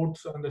the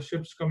boats and the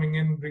ships coming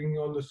in, bringing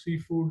all the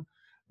seafood,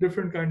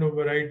 different kind of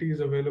varieties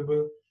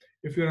available.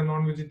 If you're a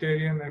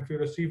non-vegetarian, if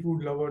you're a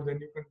seafood lover, then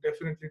you can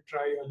definitely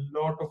try a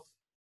lot of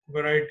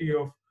variety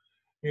of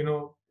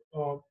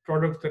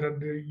products that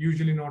are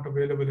usually not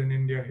available in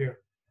India here.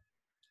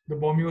 The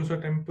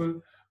Bomyosa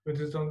temple, which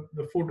is on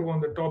the photo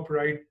on the top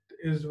right,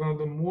 is one of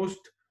the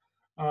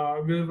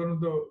one of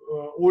the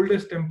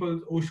oldest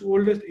temples,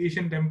 oldest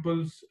Asian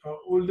temples,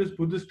 oldest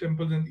Buddhist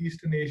temples in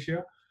Eastern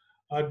Asia.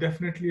 Are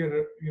definitely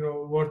a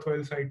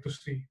worthwhile sight to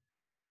see.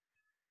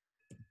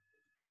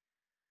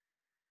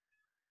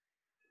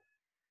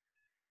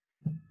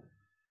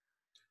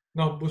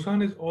 Now,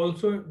 Busan is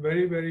also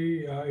very,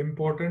 very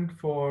important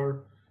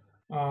for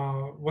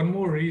one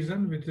more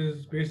reason, which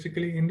is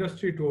basically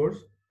industry tours.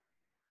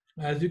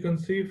 As you can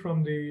see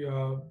from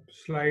the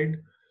slide,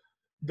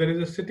 there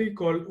is a city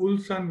called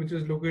Ulsan, which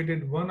is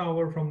located 1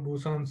 hour from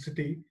Busan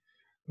city.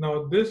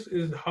 Now, this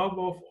is the hub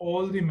of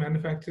all the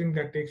manufacturing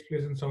that takes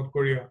place in South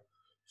Korea.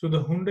 So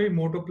the Hyundai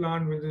Motor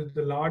Plant, which is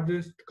the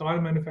largest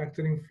car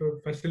manufacturing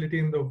facility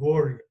in the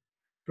world,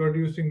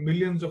 producing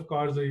millions of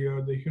cars a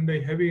year, the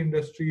Hyundai Heavy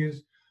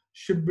Industries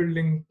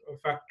shipbuilding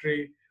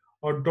factory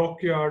or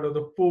dockyard or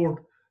the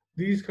port,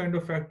 these kind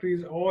of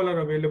factories all are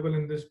available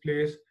in this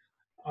place.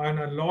 And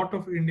a lot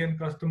of Indian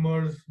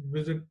customers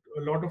visit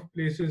a lot of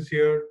places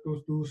here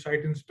to do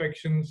site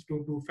inspections,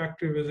 to do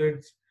factory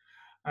visits,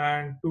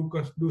 and to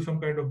do some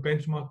kind of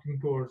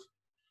benchmarking tours.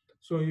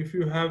 So if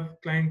you have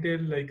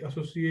clientele like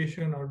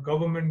association or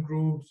government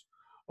groups,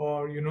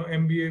 or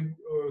MBA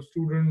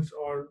students,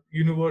 or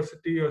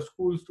university or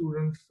school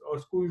students or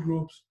school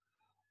groups,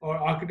 or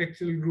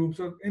architectural groups,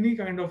 or any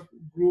kind of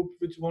group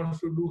which wants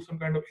to do some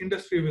kind of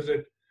industry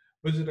visit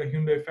a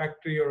Hyundai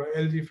factory or a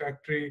LG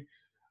factory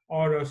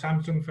or a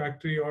Samsung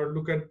factory, or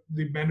look at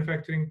the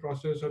manufacturing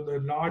process or the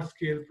large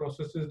scale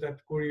processes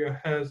that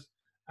Korea has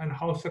and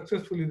how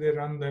successfully they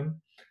run them,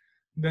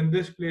 then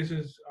this place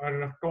is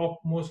a top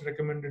most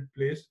recommended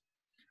place.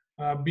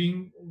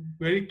 Being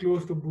very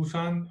close to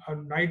Busan, a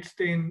night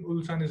stay in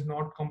Ulsan is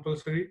not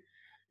compulsory.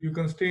 You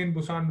can stay in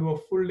Busan, do a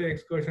full day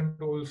excursion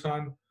to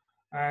Ulsan,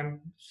 and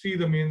see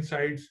the main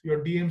sites.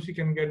 Your DMC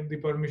can get the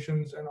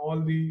permissions, and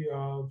all the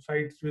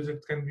sites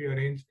visits can be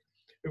arranged.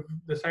 If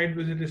the site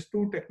visit is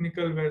too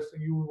technical, where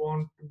you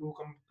want to do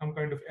some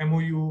kind of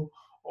MOU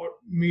or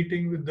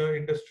meeting with the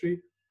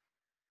industry,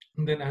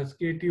 then as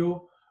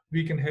KTO,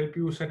 we can help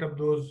you set up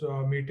those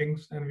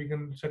meetings, and we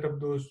can set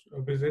up those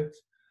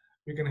visits.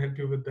 We can help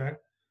you with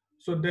that.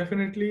 So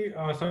definitely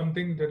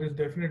something that is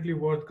definitely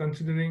worth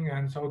considering.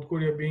 And South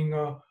Korea being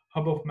a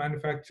hub of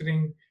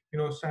manufacturing,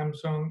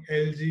 Samsung,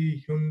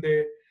 LG,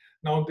 Hyundai.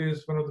 Now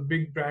there's one of the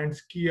big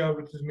brands, Kia,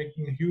 which is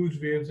making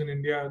huge waves in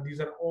India. These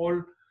are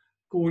all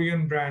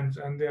Korean brands,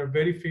 and they are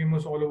very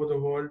famous all over the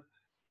world.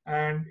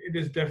 And it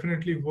is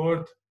definitely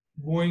worth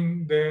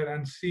going there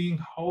and seeing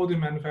how they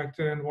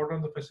manufacture and what are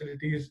the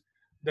facilities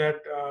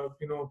that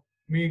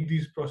make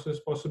these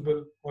process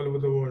possible all over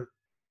the world.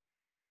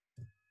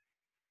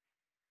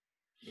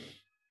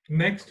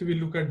 Next, we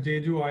look at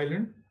Jeju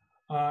Island.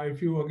 If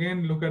you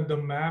again look at the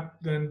map,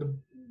 then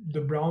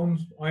the brown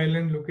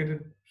island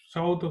located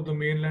south of the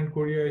mainland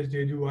Korea is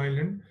Jeju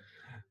Island.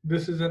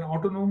 This is an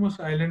autonomous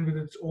island with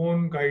its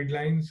own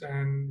guidelines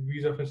and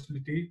visa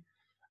facility.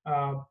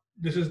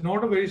 This is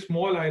not a very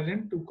small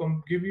island.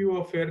 To give you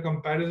a fair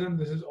comparison,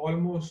 this is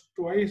almost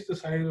twice the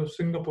size of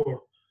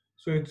Singapore.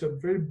 So it's a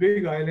very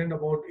big island,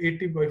 about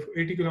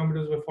 80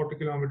 kilometers by 40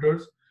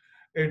 kilometers.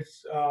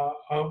 It's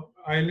an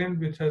island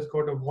which has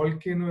got a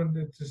volcano in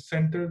its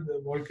center.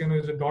 The volcano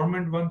is a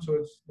dormant one,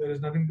 so there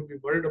is nothing to be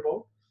worried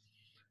about.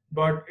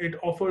 But it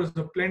offers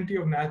a plenty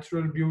of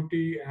natural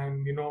beauty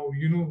and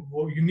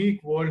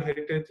unique world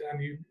heritage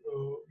and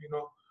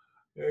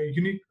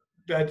unique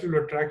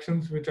natural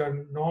attractions which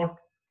are not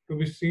to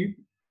be seen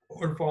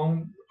or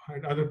found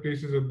at other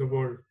places in the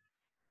world.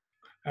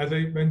 As I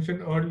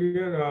mentioned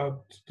earlier,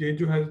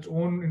 Jeju has its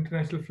own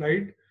international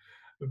flight,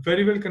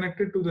 very well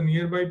connected to the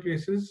nearby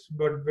places,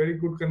 but very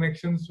good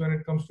connections when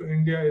it comes to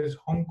India is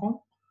Hong Kong.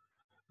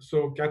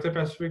 So Cathay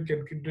Pacific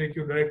can take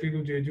you directly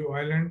to Jeju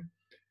Island.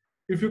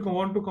 If you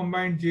want to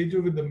combine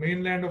Jeju with the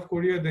mainland of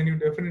Korea, then you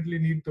definitely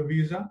need the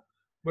visa.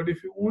 But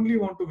if you only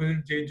want to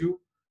visit Jeju,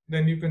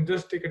 then you can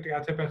just take a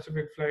Cathay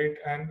Pacific flight,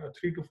 and a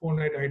 3 to 4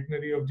 night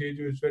itinerary of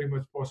Jeju is very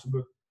much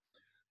possible.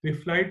 The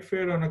flight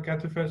fare on a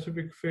Cathay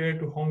Pacific fare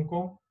to Hong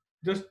Kong,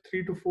 just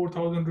 3 to 4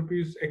 thousand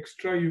rupees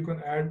extra you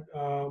can add,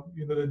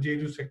 the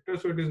Jeju sector.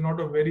 So it is not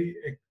a very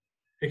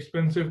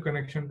expensive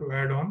connection to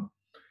add on,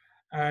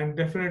 and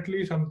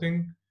definitely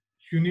something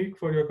unique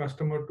for your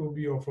customer to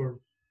be offered.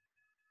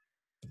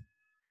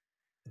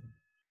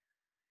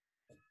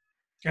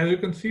 As you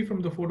can see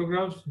from the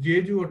photographs,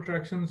 Jeju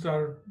attractions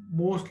are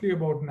mostly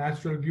about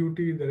natural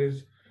beauty. There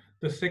is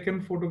the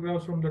second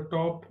photograph from the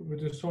top,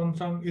 which is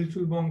Sonsang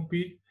Ilchulbong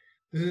Peak.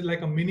 This is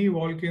like a mini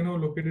volcano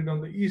located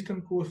on the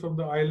eastern coast of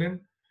the island.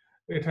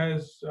 It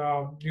has,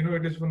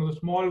 it is one of the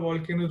small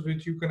volcanoes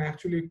which you can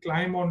actually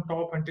climb on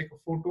top and take a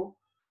photo.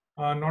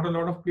 Not a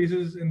lot of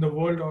places in the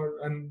world,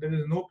 and there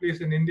is no place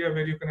in India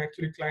where you can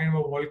actually climb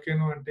a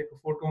volcano and take a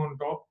photo on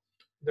top.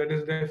 That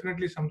is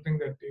definitely something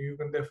that you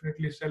can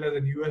definitely sell as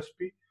an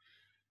USP.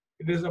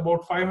 It is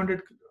about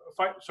 500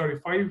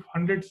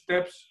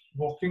 steps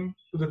walking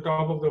to the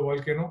top of the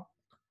volcano.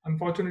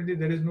 Unfortunately,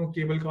 there is no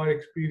cable car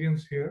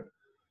experience here.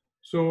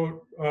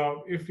 So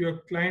if your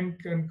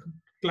client can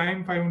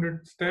climb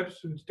 500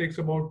 steps, which takes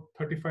about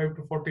 35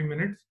 to 40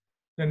 minutes,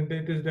 then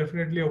it is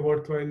definitely a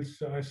worthwhile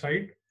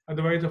site.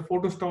 Otherwise, a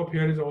photo stop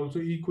here is also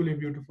equally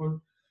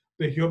beautiful.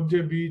 The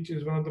Hyokje beach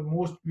is one of the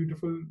most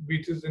beautiful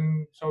beaches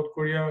in South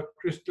Korea.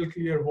 Crystal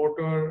clear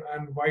water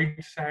and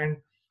white sand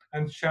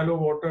and shallow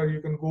water.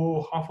 You can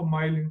go half a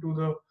mile into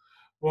the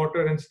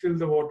water and still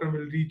the water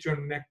will reach your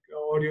neck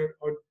or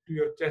to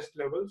your chest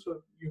level.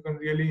 So you can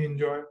really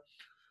enjoy.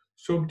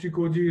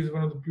 Sobchikoji is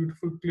one of the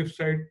beautiful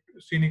cliffside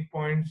scenic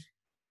points.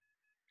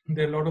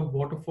 There are a lot of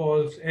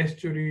waterfalls,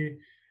 estuary,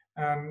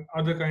 and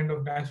other kind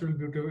of natural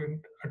beauty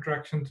and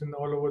attractions in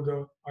all over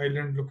the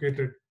island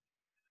located.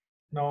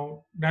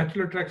 Now,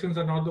 natural attractions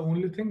are not the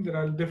only thing. There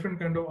are different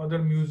kind of other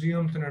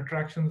museums and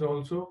attractions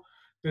also.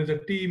 There's a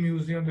tea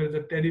museum, there's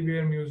a teddy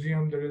bear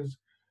museum, there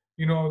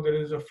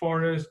is a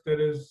forest, there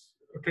is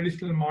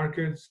traditional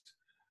markets.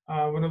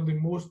 One of the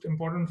most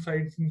important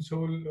sites in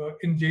Seoul,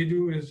 in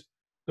Jeju, is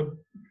the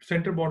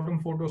center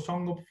bottom photo,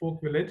 Songop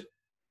Folk Village.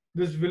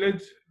 This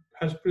village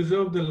has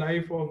preserved the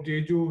life of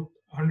Jeju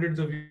hundreds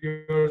of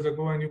years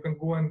ago, and you can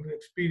go and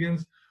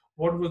experience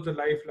what was the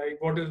life like,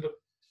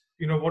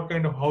 what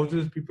kind of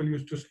houses people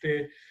used to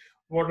stay,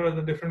 what are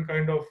the different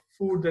kind of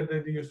food that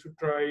they used to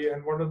try,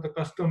 and what are the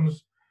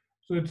customs.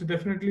 So it's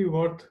definitely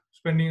worth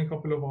spending a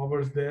couple of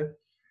hours there.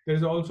 There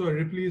is also a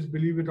Ripley's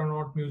Believe It or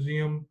Not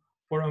museum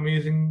for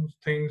amazing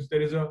things.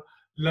 There is a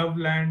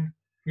Loveland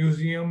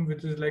museum,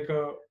 which is like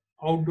a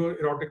outdoor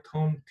erotic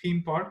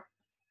theme park.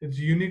 It's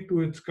unique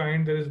to its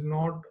kind. There is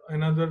not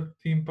another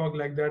theme park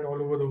like that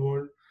all over the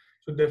world.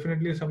 So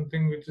definitely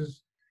something which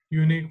is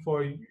unique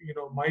for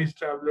MICE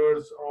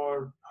travelers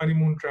or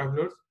honeymoon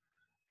travelers.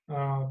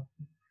 Uh,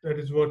 that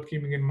is worth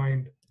keeping in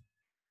mind.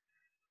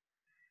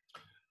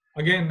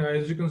 Again,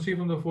 as you can see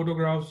from the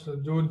photographs,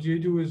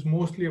 Jeju is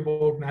mostly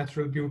about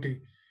natural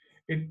beauty.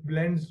 It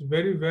blends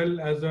very well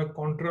as a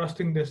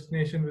contrasting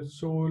destination with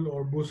Seoul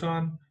or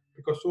Busan,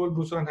 because Seoul,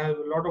 Busan has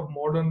a lot of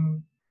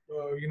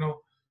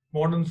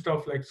modern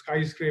stuff like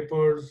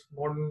skyscrapers,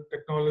 modern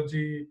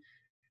technology,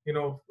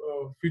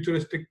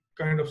 futuristic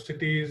kind of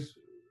cities,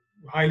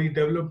 highly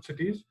developed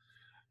cities.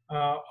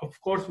 Of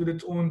course, with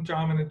its own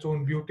charm and its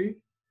own beauty.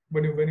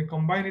 But when you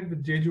combine it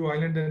with Jeju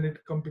Island, then it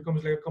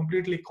becomes like a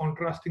completely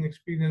contrasting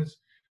experience.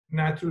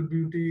 Natural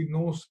beauty,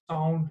 no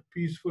sound,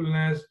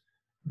 peacefulness,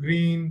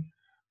 green,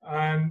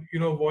 and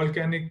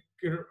volcanic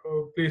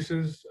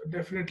places.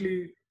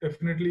 Definitely,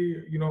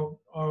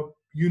 a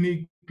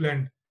unique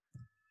blend.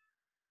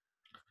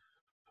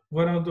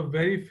 One of the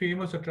very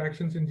famous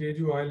attractions in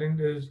Jeju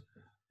Island is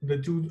the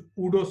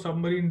Udo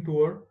submarine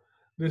tour.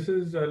 This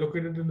is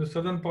located in the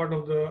southern part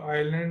of the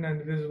island,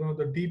 and it is one of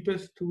the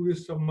deepest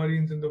tourist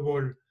submarines in the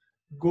world.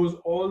 It goes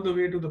all the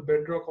way to the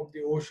bedrock of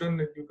the ocean.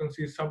 You can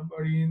see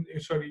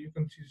you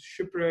can see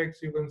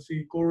shipwrecks, you can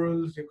see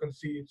corals, you can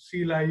see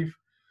sea life,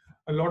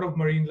 a lot of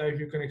marine life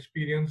you can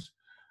experience.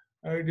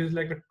 It is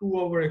like a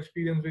 2-hour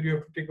experience where you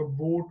have to take a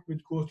boat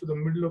which goes to the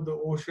middle of the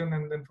ocean,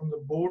 and then from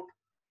the boat,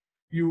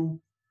 you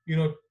you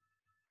know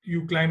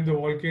you climb the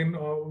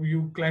volcano,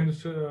 you climb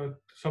the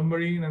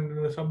submarine, and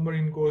then the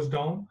submarine goes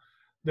down.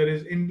 There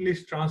is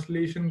English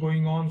translation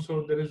going on,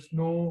 so there is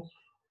no,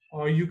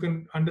 you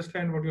can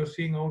understand what you're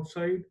seeing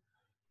outside,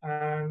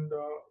 and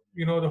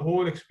the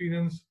whole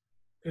experience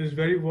is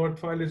very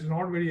worthwhile. It's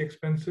not very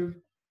expensive.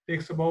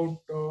 Takes about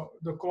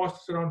the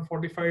cost is around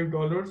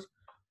 $45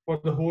 for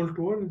the whole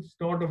tour. It's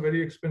not a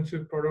very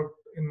expensive product,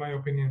 in my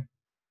opinion.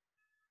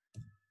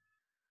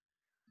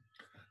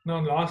 Now,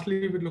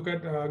 lastly, we look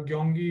at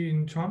Gyeonggi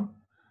Incheon.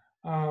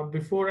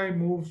 Before I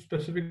move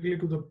specifically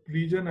to the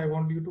region, I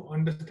want you to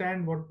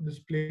understand what this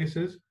place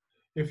is.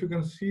 If you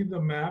can see the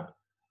map,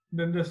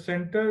 then the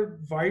center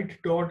white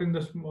dot in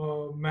the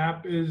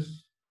map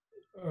is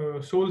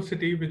Seoul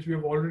City, which we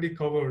have already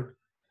covered.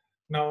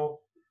 Now,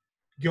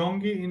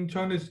 Gyeonggi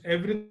Incheon is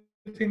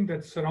everything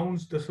that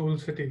surrounds the Seoul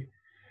City.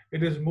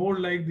 It is more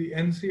like the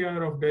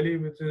NCR of Delhi,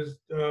 which is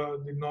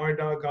the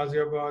Noida,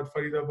 Ghaziabad,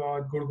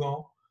 Faridabad,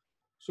 Gurgaon.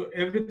 So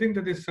everything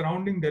that is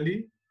surrounding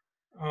Delhi,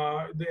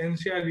 the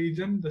NCR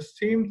region, the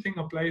same thing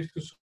applies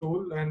to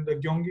Seoul, and the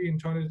Gyeonggi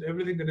Incheon is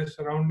everything that is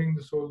surrounding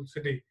the Seoul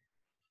city.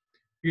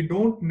 You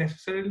don't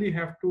necessarily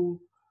have to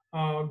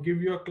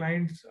give your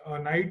clients a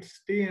night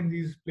stay in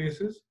these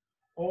places.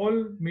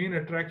 All main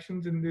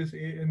attractions in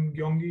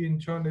Gyeonggi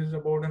Incheon is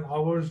about an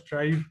hour's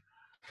drive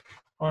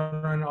or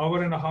an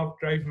hour and a half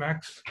drive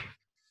max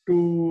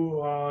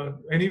to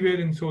anywhere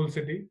in Seoul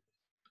city.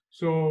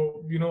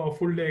 So a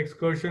full day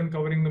excursion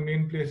covering the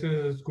main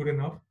places is good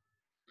enough.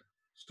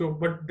 So,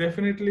 but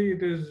definitely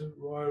it is,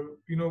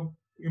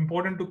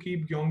 important to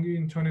keep Gyeonggi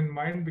Incheon in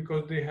mind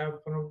because they have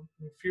a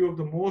few of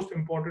the most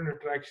important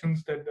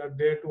attractions that are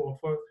there to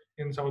offer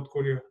in South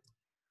Korea.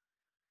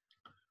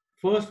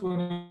 First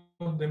one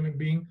of them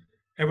being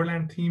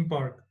Everland Theme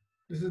Park.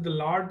 This is the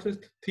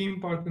largest theme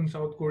park in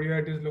South Korea.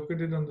 It is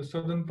located on the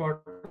southern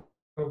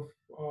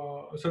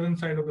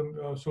side of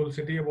the Seoul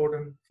city, about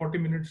 40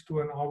 minutes to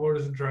an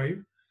hour's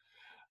drive.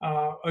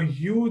 A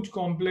huge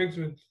complex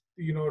with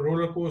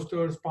roller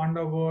coasters,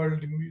 Panda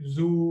World,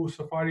 zoo,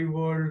 Safari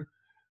World,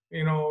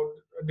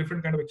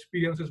 different kind of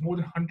experiences. More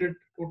than 100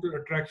 total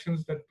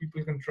attractions that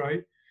people can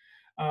try.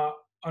 Uh,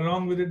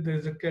 Along with it,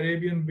 there's a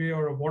Caribbean Bay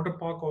or a water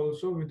park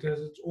also, which has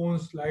its own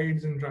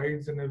slides and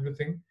rides and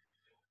everything.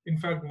 In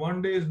fact,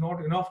 one day is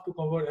not enough to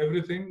cover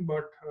everything,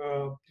 but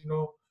uh,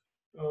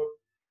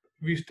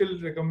 we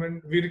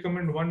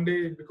recommend one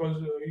day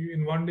because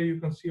in one day you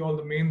can see all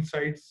the main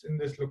sites in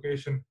this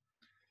location.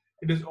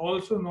 It is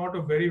also not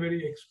a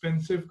very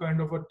expensive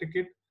kind of a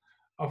ticket.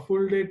 A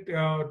full day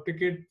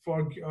ticket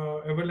for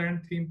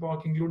Everland theme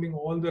park, including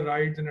all the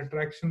rides and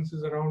attractions,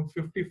 is around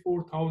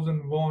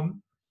 54,000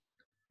 won,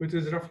 which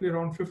is roughly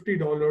around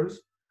 $50.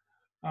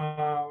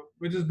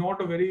 Which is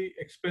not a very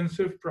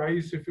expensive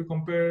price if you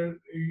compare.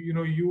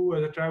 You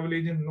as a travel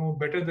agent know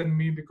better than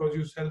me because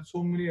you sell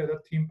so many other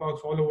theme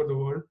parks all over the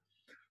world.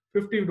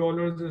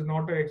 $50 is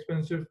not an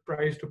expensive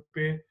price to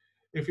pay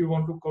if you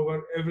want to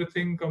cover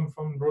everything, come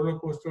from roller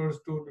coasters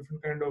to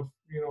different kind of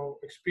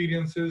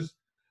experiences,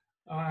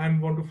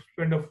 and want to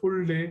spend a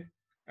full day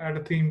at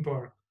a theme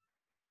park.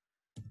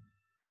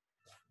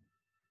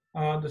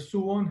 The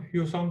Suwon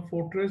Hyeosang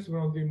Fortress,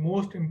 one of the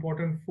most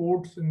important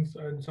forts in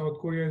South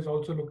Korea, is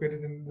also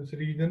located in this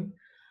region.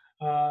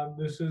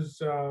 This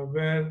is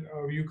where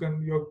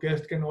your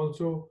guest can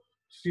also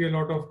see a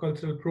lot of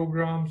cultural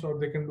programs, or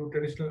they can do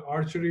traditional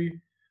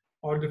archery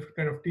or different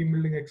kind of team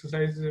building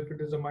exercises if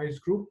it is a MICE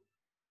group.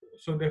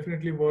 So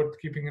definitely worth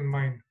keeping in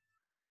mind.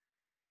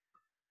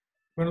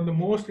 One of the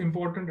most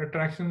important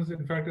attractions,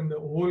 in fact, in the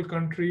whole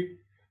country,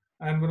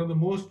 and one of the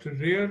most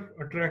rare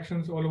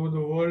attractions all over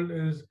the world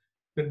is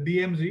the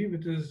DMZ,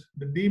 which is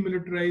the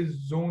demilitarized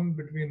zone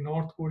between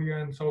North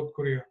Korea and South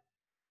Korea,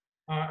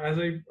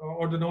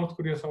 or the North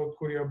Korea-South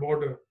Korea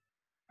border.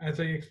 As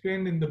I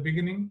explained in the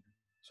beginning,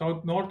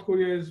 North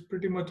Korea is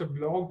pretty much a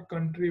blocked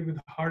country with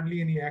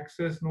hardly any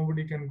access.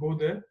 Nobody can go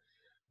there.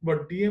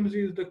 But DMZ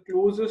is the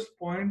closest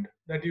point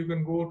that you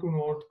can go to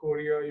North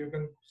Korea. You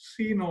can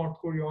see North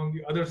Korea on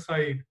the other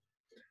side,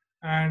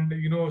 and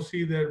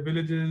see their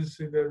villages,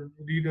 see their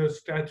leaders'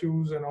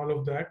 statues, and all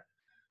of that.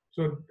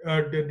 So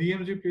the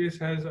DMZ place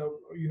has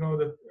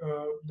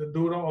the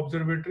Dora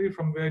Observatory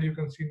from where you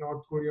can see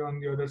North Korea on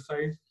the other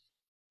side.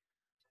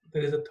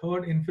 There is a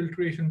third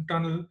infiltration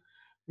tunnel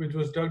which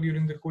was dug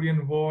during the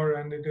Korean War,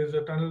 and it is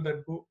a tunnel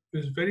that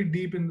is very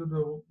deep into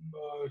the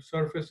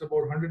surface,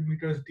 about 100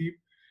 meters deep,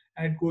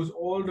 and it goes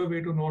all the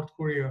way to North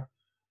Korea.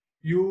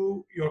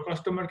 Your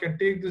customer can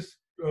take this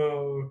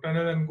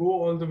tunnel and go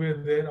all the way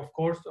there. Of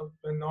course,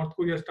 when North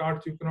Korea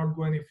starts, you cannot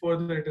go any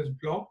further; it is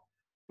blocked.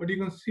 But you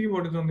can see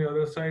what is on the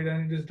other side,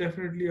 and it is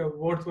definitely a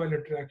worthwhile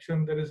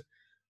attraction. There is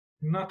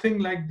nothing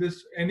like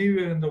this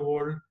anywhere in the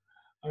world.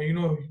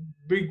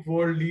 Big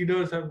world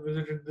leaders have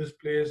visited this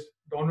place.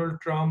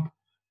 Donald Trump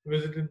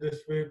visited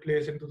this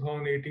place in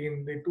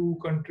 2018. The two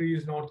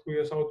countries, North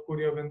Korea, South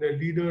Korea, when their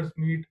leaders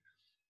meet,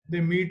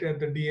 they meet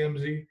at the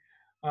DMZ.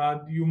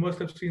 You must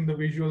have seen the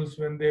visuals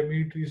when they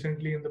meet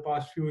recently in the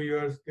past few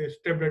years. They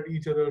stepped at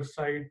each other's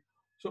side.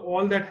 So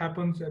all that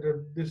happens at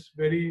this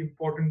very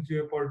important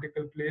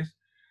geopolitical place.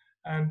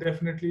 And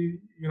definitely,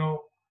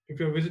 if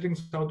you're visiting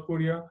South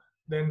Korea,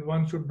 then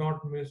one should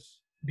not miss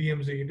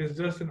DMZ. It is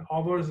just an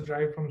hour's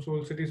drive from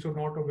Seoul City, so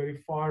not a very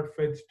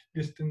far-fetched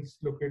distance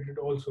located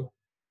also.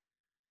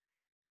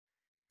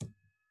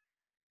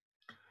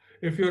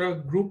 If you're a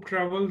group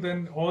travel,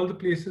 then all the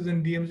places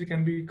in DMZ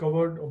can be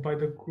covered by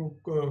the group,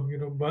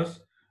 bus.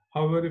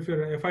 However, if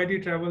you're a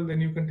FID travel,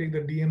 then you can take the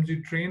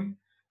DMZ train.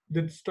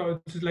 That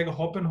starts is like a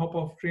hop and hop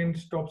of train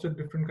stops at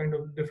different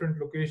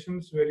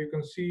locations where you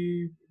can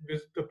see,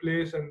 visit the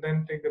place, and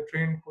then take the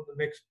train for the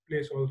next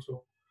place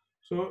also.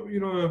 So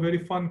a very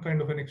fun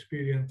kind of an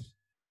experience.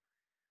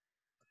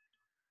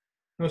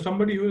 Now,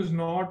 somebody who is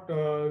not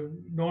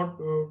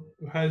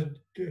has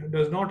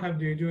does not have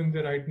Jeju in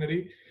their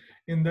itinerary,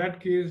 in that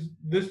case,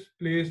 this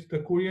place, the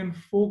Korean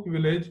folk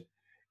village,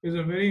 is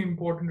a very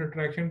important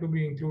attraction to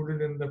be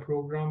included in the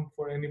program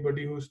for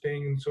anybody who's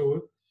staying in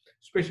Seoul,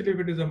 especially if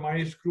it is a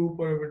MICE group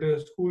or if it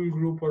is a school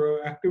group or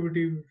an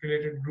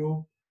activity-related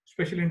group,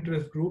 special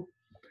interest group.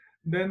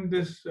 Then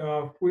this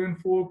Korean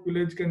folk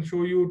village can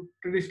show you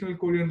traditional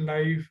Korean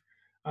life,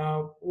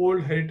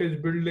 old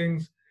heritage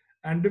buildings,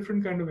 and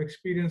different kind of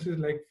experiences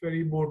like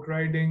ferry boat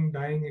riding,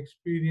 dyeing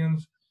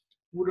experience,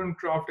 wooden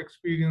craft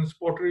experience,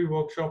 pottery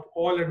workshop,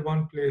 all at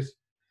one place.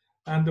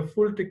 And the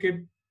full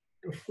ticket,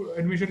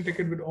 admission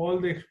ticket with all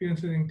the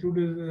experiences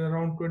included is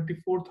around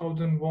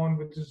 24,000 won,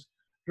 which is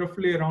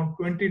roughly around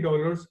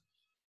 $20.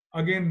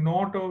 Again,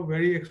 not a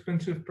very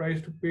expensive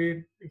price to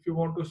pay if you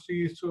want to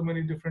see so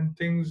many different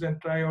things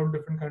and try out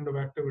different kind of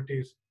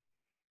activities.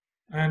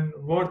 And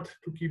worth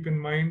to keep in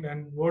mind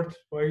and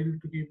worthwhile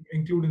to keep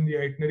include in the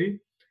itinerary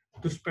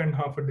to spend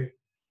half a day.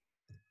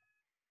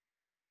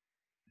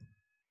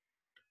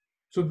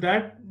 So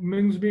that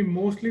brings me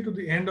mostly to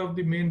the end of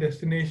the main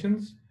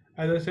destinations.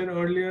 As I said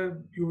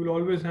earlier, you will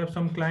always have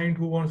some client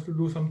who wants to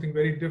do something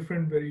very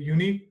different, very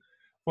unique.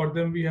 For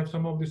them, we have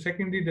some of the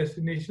secondary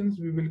destinations.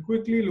 We will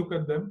quickly look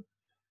at them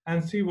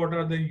and see what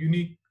are the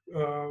unique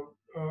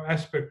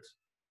aspects.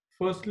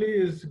 Firstly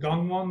is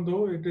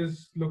Gangwon-do. It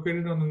is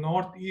located on the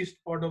northeast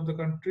part of the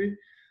country.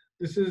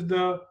 This is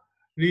the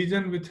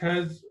region which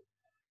has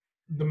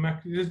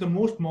it is the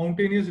most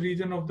mountainous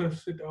region of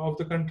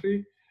the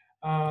country,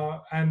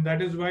 and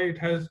that is why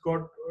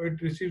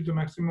it receives the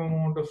maximum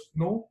amount of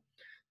snow.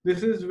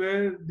 This is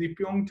where the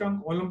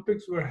Pyeongchang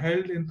Olympics were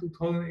held in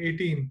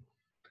 2018,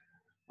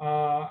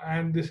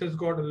 and this has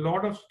got a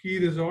lot of ski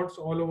resorts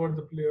all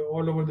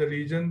over the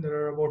region.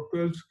 There are about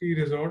 12 ski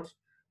resorts.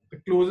 The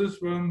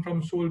closest one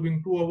from Seoul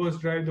being 2 hours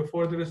drive. The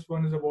furthest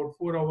one is about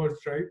 4 hours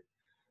drive.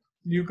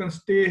 You can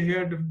stay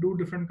here to do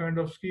different kind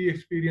of ski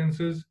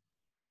experiences.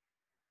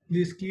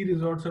 These ski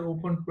resorts are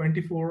open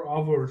 24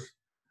 hours.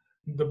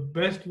 The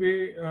best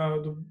way,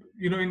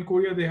 in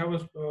Korea, they have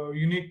a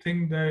unique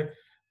thing that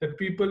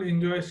people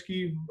enjoy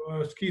ski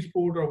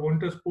sport or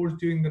winter sports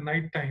during the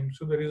night time.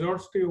 So the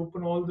resorts stay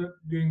open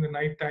during the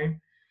night time.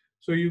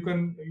 So you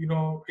can,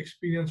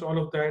 experience all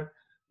of that.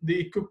 The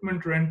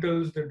equipment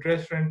rentals, the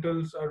dress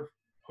rentals are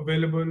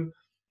available,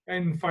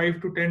 and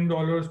 $5 to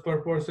 $10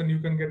 per person. You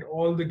can get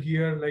all the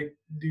gear like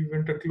the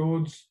winter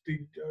clothes, the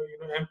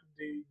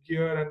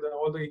gear and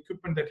all the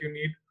equipment that you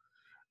need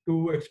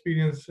to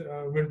experience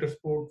winter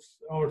sports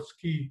or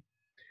ski.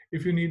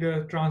 If you need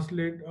a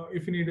translate,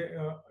 if you need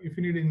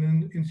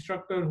an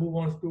instructor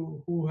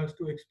who has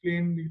to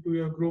explain to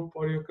your group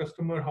or your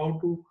customer how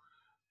to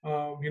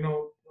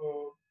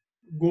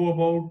go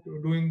about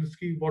doing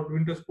what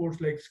winter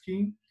sports like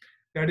skiing,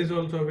 that is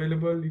also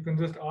available. You can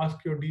just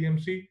ask your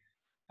DMC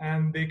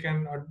and they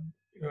can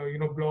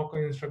block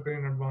an instructor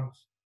in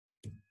advance.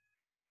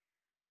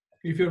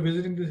 If you're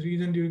visiting this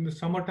region during the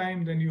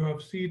summertime, then you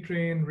have sea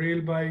train,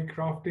 rail bike,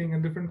 crafting,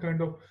 and different kind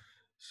of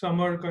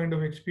summer kind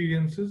of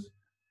experiences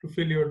to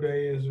fill your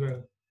day as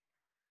well.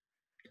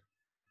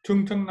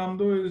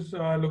 Chungcheongnam-do is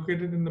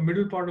located in the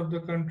middle part of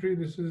the country.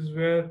 This is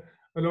where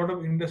a lot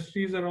of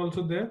industries are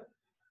also there.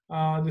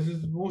 This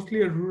is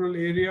mostly a rural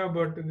area,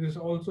 but this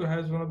also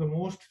has one of the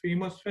most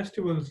famous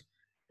festivals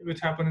which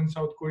happen in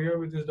South Korea,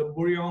 which is the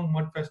Buryong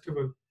Mud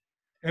Festival.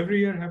 Every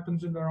year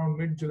happens in around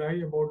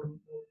mid-July. About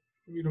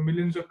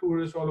millions of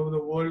tourists all over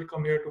the world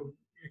come here to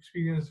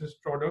experience this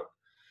product.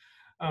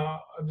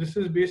 This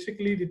is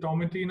basically the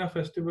Tomatina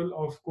festival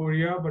of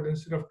Korea, but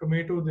instead of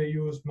tomato, they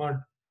use mud.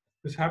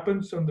 This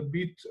happens on the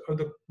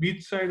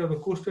beach side of the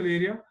coastal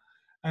area,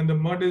 and the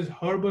mud is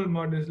herbal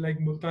mud, is like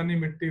multani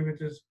mitti,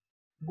 which is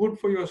good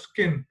for your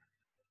skin.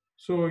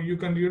 So you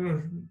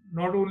can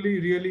not only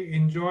really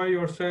enjoy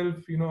yourself,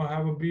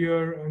 have a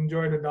beer,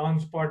 enjoy the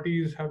dance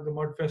parties, have the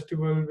mud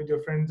festival with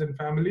your friends and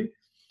family,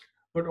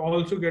 but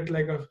also get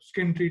like a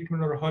skin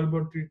treatment or a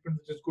herbal treatment,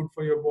 which is good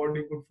for your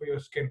body, good for your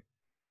skin.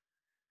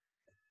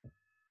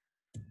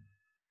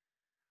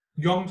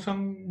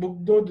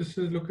 Gyeongsangbuk-do, this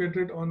is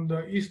located on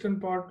the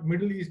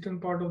middle eastern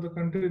part of the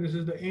country. This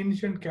is the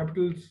ancient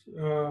capitals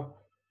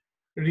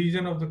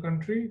region of the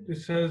country.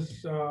 This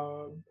has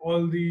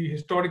all the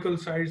historical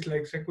sites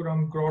like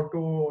Sekurang Grotto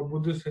or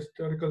Buddhist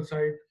historical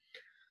site.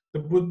 The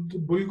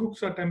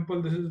Bulguksa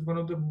temple, this is one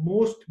of the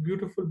most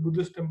beautiful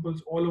Buddhist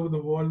temples all over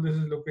the world. This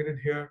is located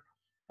here.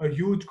 A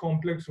huge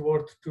complex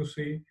worth to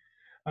see.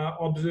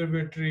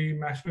 observatory,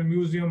 national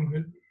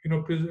museum,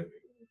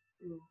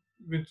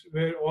 which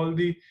where all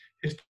the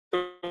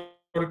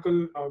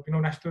historical,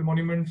 national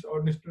monuments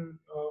or national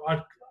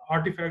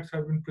artifacts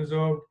have been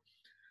preserved.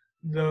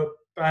 The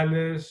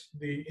palace,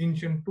 the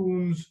ancient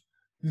tombs,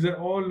 these are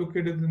all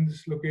located in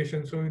this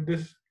location. So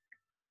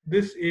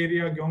this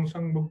area,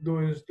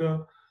 Gyeongsang-bukdo, is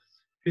the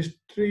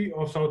history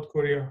of South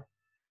Korea.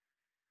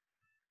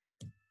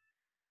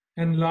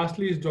 And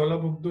lastly is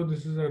Jeollabuk-do.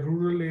 This is a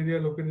rural area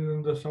located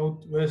in the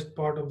southwest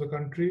part of the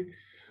country.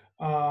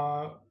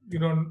 Uh, you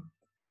know,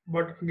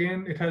 but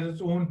again, it has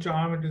its own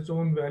charm, its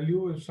own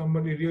value. If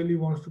somebody really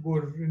wants to go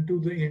into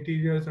the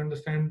interiors,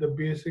 understand the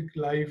basic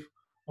life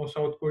of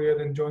South Korea,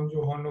 then Jeonju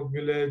Honok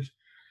Village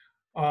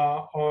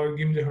or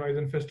Gimje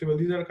Horizon Festival.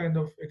 These are kind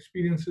of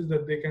experiences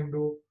that they can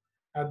do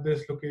at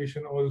this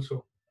location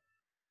also.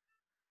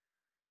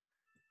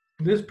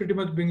 This pretty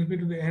much brings me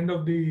to the end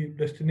of the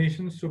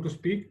destinations, so to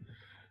speak.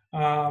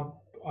 Uh,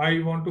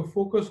 I want to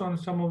focus on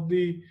some of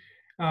the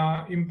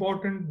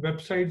important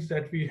websites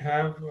that we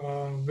have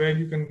where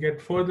you can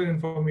get further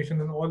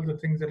information on all the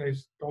things that I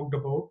talked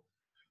about.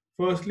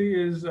 Firstly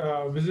is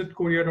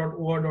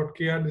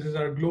visitkorea.or.kr. This is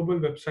our global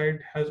website,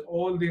 has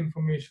all the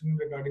information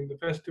regarding the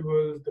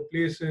festivals, the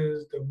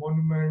places, the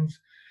monuments,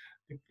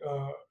 the,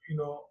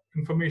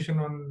 information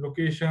on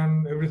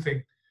location,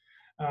 everything.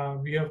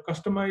 We have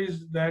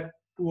customized that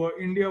to a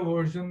India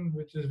version,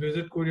 which is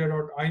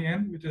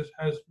visitkorea.in, which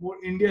has more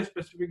India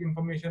specific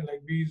information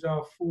like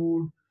visa,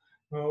 food,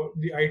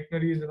 the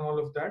itineraries, and all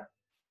of that.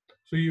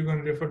 So you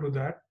can refer to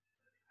that.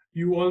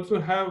 You also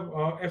have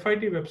a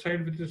FIT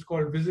website, which is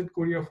called Visit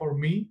Korea for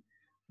Me.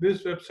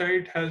 This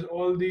website has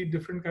all the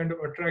different kind of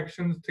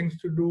attractions, things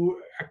to do,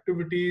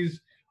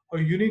 activities, or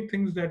unique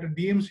things that a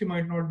DMC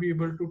might not be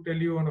able to tell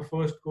you on a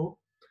first go.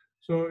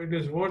 So it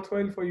is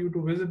worthwhile for you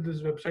to visit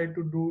this website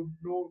to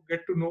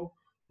get to know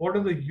what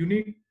are the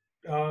unique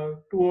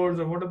tours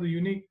or what are the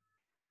unique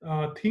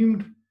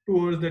themed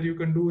tours that you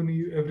can do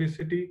in every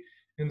city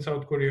in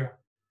South Korea.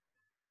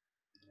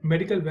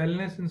 Medical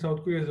wellness in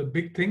South Korea is a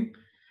big thing,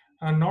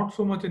 and not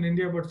so much in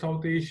India, but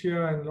South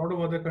Asia and a lot of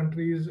other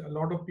countries. A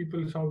lot of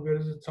people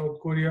visit South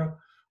Korea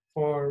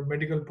for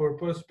medical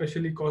purpose,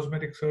 especially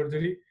cosmetic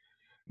surgery.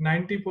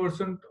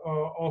 90%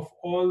 of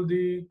all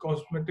the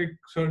cosmetic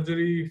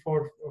surgery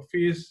for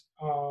face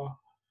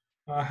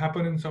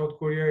happen in South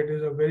Korea. It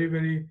is a very,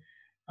 very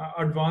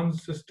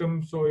advanced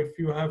system. So if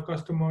you have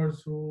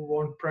customers who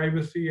want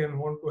privacy and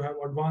want to have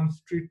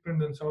advanced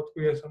treatment, in South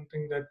Korea is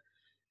something that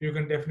you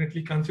can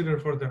definitely consider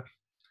for them.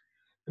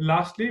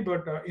 Lastly,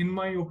 but in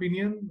my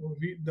opinion,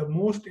 the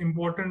most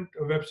important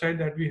website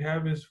that we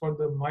have is for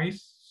the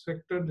MICE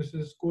sector. This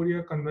is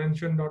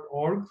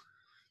koreaconvention.org.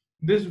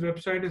 This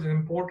website is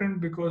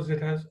important because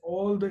it has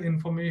all the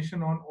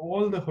information on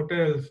all the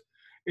hotels,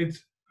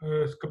 its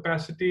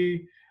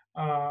capacity,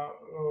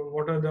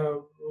 what are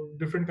the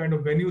different kind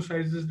of venue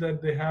sizes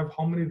that they have,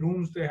 how many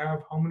rooms they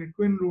have, how many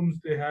twin rooms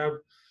they have,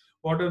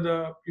 what are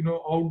the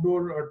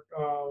outdoor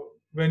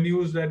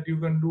venues that you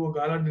can do a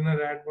gala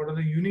dinner at, what are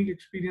the unique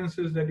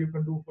experiences that you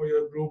can do for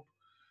your group.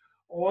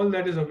 All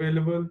that is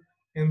available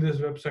in this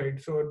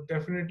website. So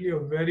definitely a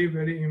very,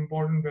 very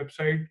important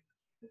website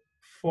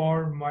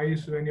for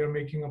MICE when you're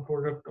making a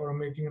product or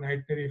making an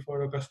itinerary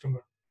for a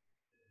customer.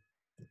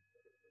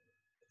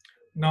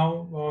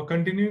 Now,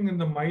 continuing in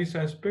the MICE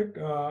aspect,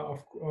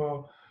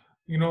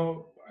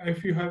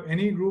 if you have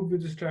any group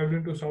which is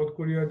traveling to South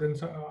Korea, then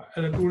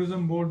as a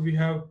tourism board, we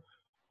have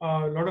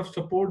a lot of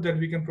support that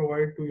we can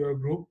provide to your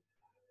group.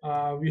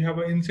 We have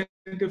an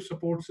incentive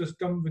support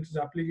system which is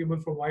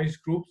applicable for MICE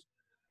groups.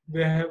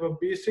 They have a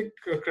basic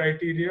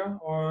criteria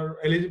or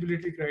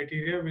eligibility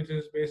criteria, which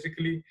is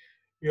basically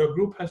your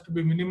group has to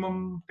be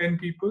minimum 10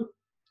 people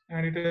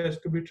and it has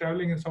to be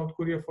traveling in South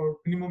Korea for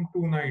minimum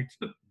 2 nights.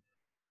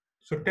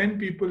 So 10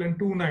 people and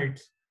 2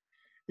 nights.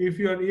 If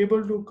you are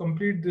able to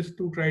complete these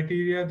two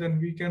criteria, then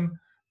we can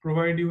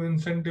provide you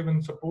incentive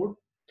and support.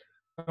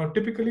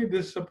 Typically,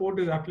 this support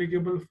is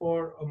applicable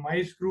for a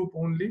MICE group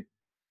only.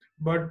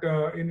 But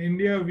in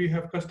India, we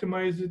have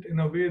customized it in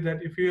a way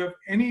that if you have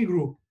any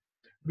group,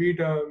 be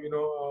it a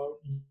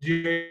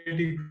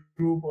GIT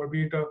group or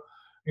be it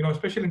a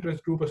special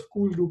interest group, a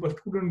school group, a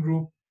student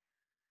group,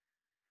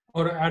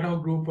 or an ad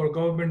hoc group or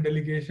government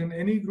delegation,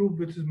 any group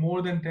which is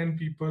more than 10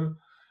 people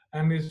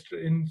and is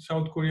in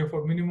South Korea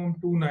for minimum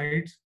 2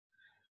 nights,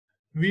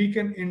 we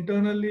can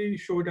internally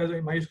show it as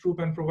a MICE group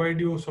and provide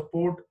you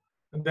support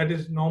that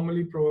is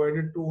normally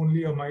provided to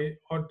only a MICE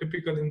or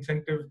typical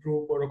incentive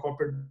group or a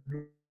corporate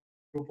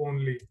group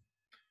only.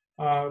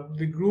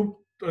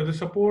 The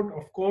support,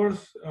 of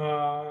course,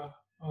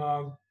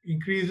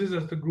 increases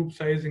as the group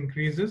size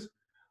increases.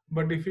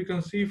 But if you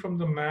can see from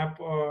the map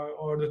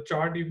or the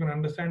chart, you can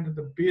understand that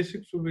the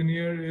basic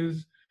souvenir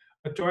is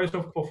a choice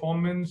of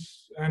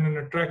performance and an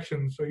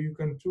attraction. So you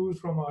can choose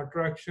from an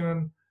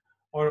attraction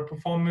or a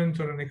performance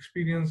or an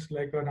experience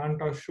like an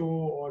Anta show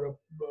or a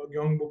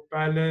Gyeongbuk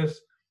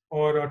Palace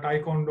or a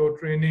Taekwondo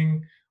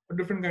training or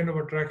different kind of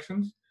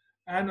attractions.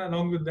 And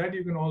along with that,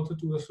 you can also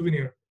choose a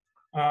souvenir.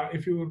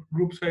 If your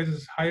group size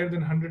is higher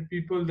than 100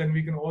 people, then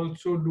we can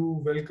also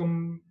do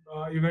welcome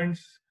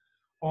events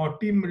or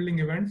team building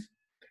events.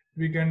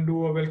 We can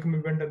do a welcome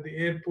event at the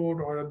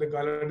airport or at the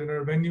gala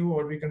dinner venue,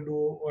 or we can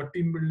do a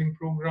team building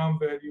program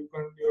where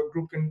your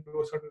group can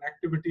do a certain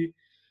activity.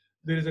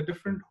 There is a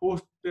different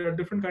host. There are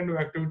different kind of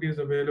activities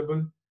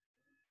available,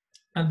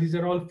 and these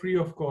are all free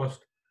of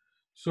cost.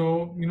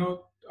 So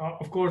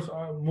of course,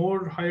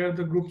 more higher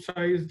the group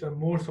size, the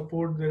more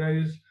support there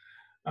is.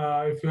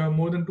 If you have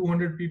more than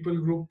 200 people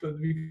group,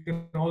 we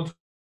can also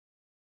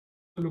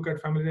look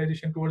at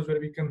familiarization tours where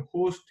we can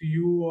host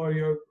you or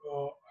your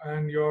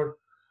and your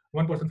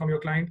one person from your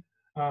client,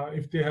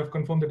 if they have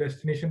confirmed the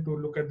destination, to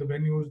look at the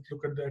venues,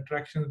 look at the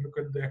attractions, look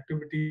at the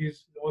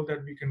activities, all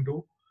that we can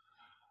do.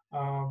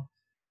 Uh,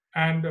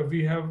 and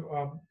we have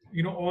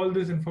all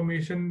this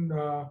information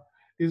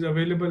is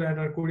available at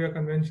our Korea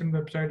convention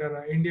website, at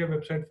our India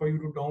website, for you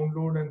to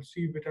download and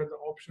see which are the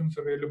options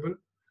available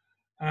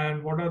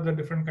and what are the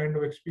different kind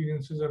of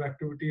experiences or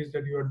activities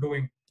that you are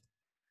doing.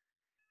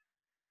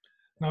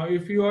 Now,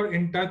 if you are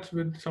in touch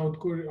with South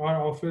Korea,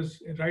 our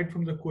office, right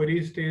from the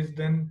query stage,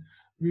 then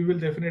we will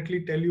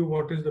definitely tell you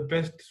what is the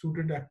best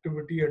suited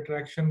activity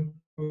attraction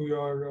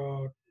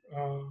to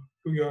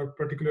your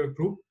particular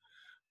group,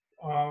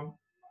 um,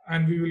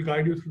 and we will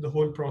guide you through the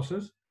whole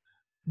process.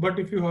 But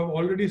if you have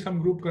already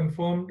some group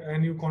confirmed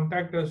and you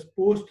contact us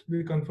post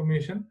the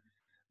confirmation,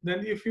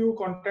 then if you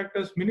contact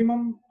us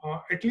minimum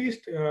at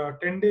least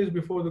 10 days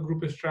before the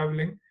group is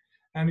traveling,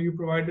 and you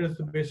provide us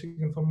the basic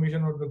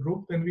information of the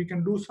group, then we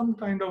can do some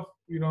kind of,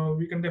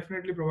 we can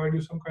definitely provide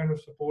you some kind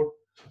of support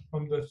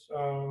from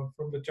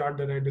the chart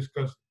that I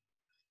discussed.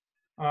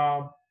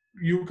 Uh,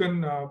 you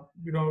can,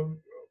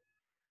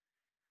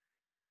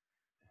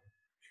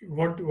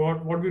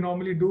 what we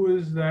normally do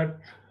is that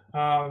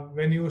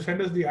when you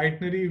send us the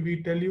itinerary,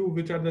 we tell you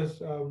which are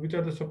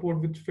the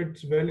support which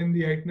fits well in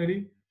the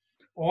itinerary,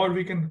 or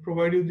we can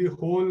provide you the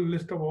whole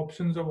list of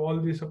options of all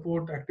the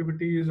support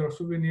activities or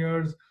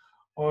souvenirs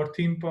or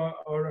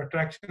or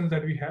attractions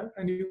that we have,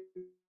 and you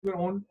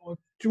can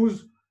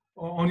choose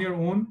on your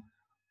own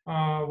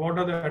what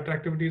are the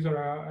attractivities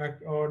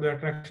or the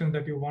attractions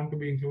that you want to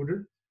be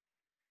included.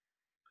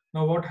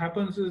 Now, what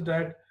happens is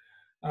that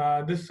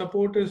this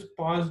support is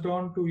passed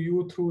on to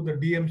you through the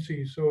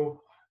DMC.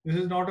 So this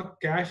is not a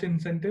cash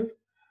incentive,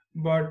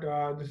 but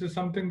this is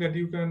something that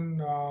you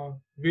can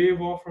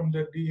waive off from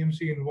the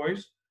DMC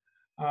invoice.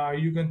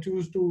 You can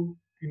choose to,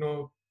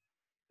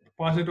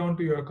 pass it on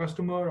to your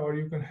customer, or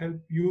you can help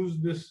use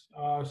this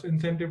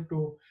incentive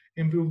to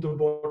improve the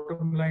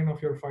bottom line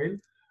of your file.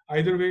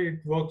 Either way, it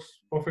works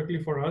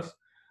perfectly for us.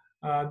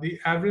 The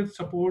average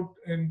support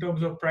in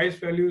terms of price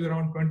value is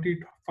around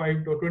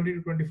 25 or 20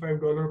 to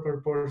 $25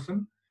 per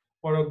person,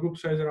 for a group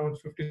size around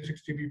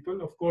 50-60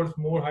 people. Of course,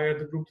 more higher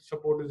the group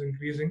support is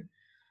increasing,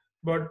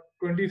 but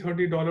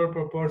 $20-30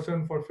 per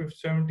person for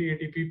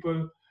 70-80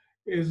 people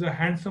is a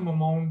handsome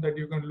amount that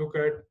you can look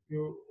at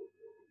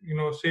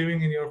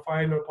saving in your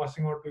file or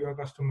passing on to your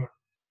customer.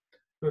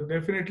 So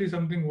definitely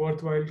something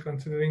worthwhile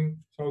considering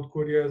South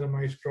Korea as a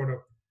MICE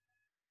product.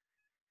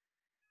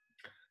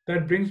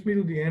 That brings me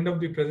to the end of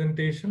the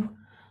presentation.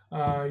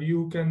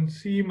 You can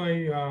see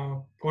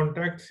my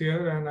contacts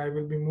here, and I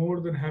will be more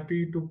than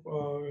happy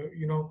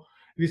to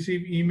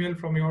receive email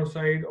from your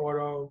side or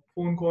a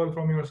phone call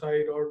from your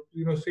side, or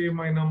save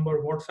my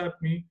number, WhatsApp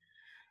me.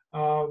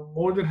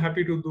 More than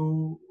happy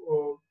to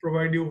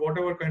provide you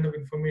whatever kind of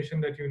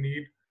information that you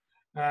need.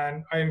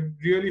 And I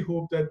really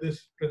hope that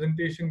this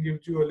presentation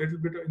gives you a little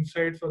bit of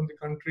insights on the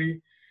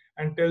country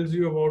and tells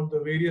you about the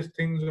various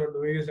things or the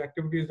various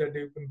activities that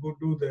you can go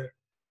do there.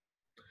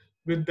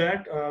 With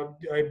that,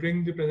 I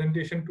bring the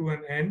presentation to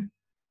an end.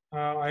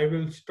 I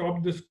will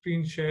stop the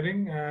screen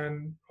sharing,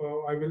 and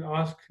I will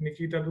ask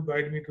Nikita to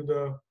guide me to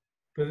the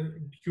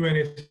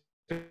Q&A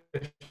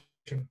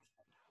session.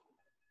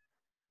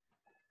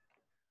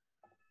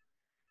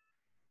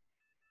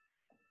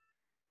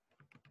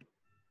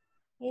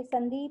 Hey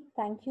Sandeep,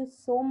 thank you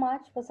so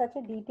much for such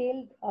a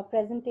detailed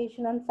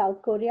presentation on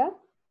South Korea.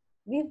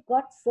 We've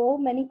got so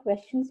many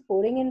questions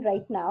pouring in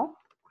right now.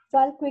 So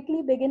I'll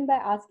quickly begin by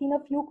asking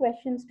a few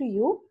questions to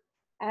you.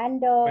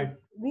 And Right.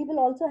 we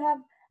also have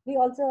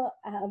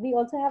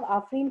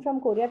Afreen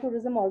from Korea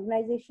Tourism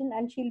Organization,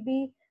 and she'll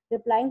be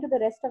replying to the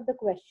rest of the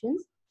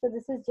questions. So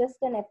this is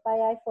just an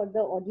FYI for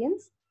the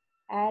audience.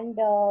 And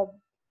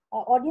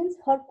audience,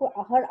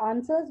 her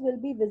answers will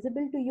be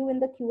visible to you in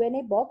the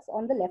Q&A box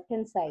on the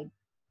left-hand side.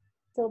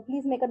 So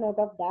please make a note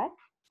of that.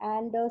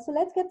 And so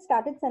let's get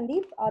started,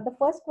 Sandeep. The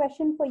first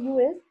question for you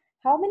is,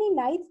 how many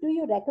nights do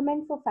you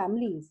recommend for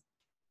families?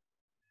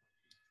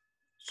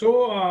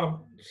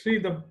 So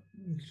see,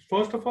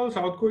 first of all,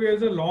 South Korea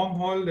is a long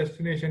haul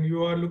destination.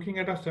 You are looking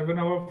at a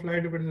 7-hour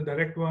flight if it is a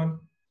direct one,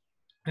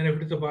 and if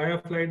it is a via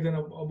flight, then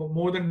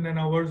more than 10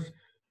 hours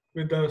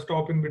with a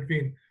stop in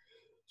between.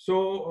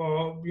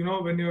 So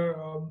when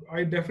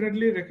I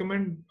definitely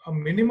recommend a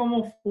minimum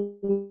of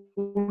 4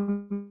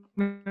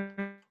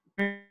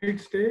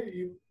 nights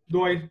stay.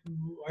 Though I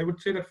would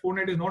say that 4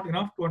 nights is not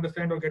enough to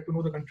understand or get to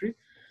know the country.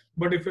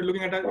 But if you're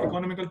looking at an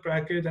economical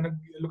package and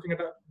looking at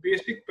a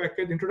basic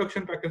package,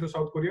 introduction package to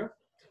South Korea,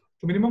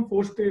 the minimum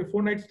 4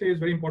 night stay is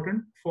very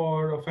important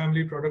for a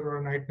family product or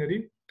an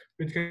itinerary,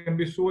 which can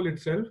be Seoul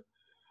itself.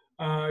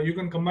 You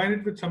can combine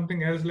it with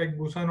something else like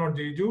Busan or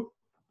Jeju,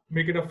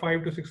 make it a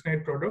 5 to 6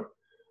 night product.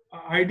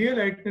 Ideal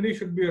itinerary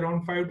should be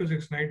around 5 to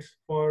 6 nights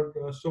for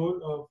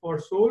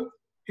Seoul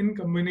in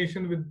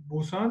combination with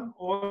Busan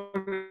or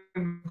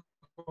in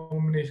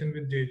combination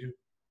with Jeju.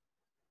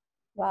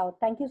 Wow,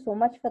 thank you so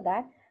much for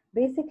that.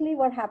 Basically,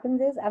 what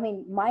happens is, I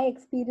mean, my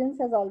experience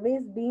has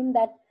always been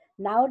that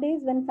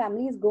nowadays when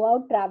families go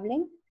out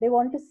traveling, they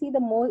want to see the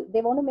most,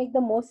 they want to make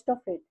the most of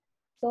it.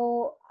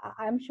 So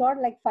I'm sure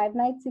like 5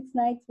 nights, 6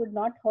 nights would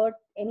not hurt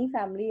any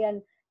family,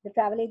 and the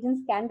travel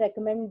agents can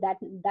recommend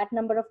that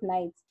number of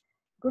nights.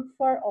 Good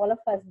for all of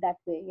us that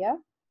way, yeah.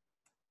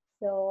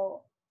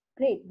 So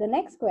great. The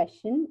next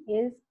question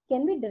is,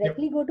 can we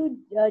directly go to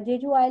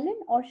Jeju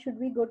Island, or should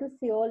we go to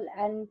Seoul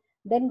and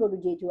then go to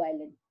Jeju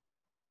Island?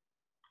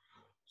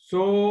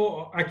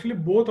 So actually,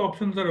 both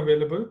options are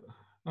available.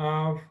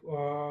 Uh,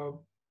 uh,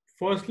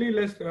 Firstly,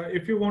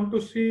 if you want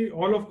to see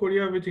all of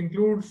Korea, which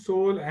includes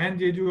Seoul and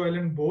Jeju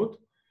Island both,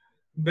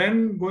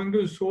 then going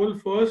to Seoul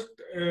first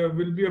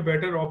will be a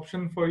better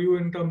option for you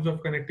in terms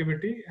of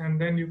connectivity, and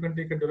then you can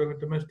take a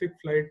domestic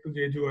flight to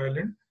Jeju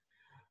Island.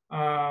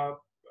 Uh,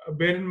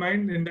 Bear in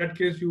mind, in that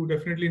case, you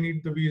definitely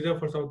need the visa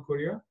for South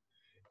Korea.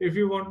 If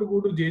you want to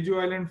go to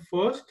Jeju Island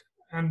first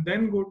and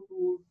then go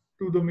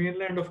to the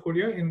mainland of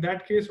Korea, in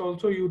that case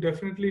also you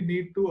definitely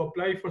need to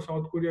apply for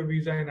South Korea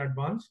visa in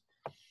advance.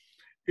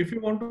 If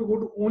you want to go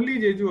to only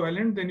Jeju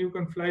Island, then you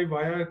can fly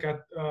via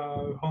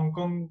Hong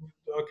Kong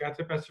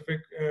Cathay Pacific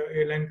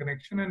airline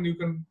connection, and you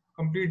can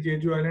complete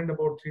Jeju Island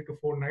about 3 to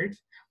 4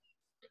 nights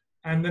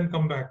and then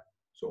come back.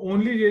 So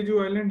only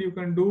Jeju Island you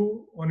can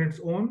do on its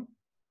own.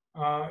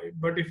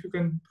 But if you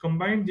can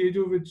combine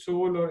Jeju with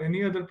Seoul or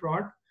any other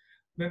part,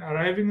 then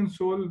arriving in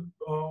Seoul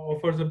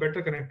offers a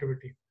better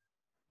connectivity.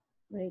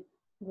 Great,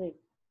 great.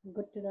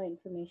 Good to know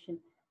information.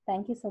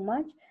 Thank you so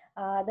much.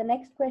 The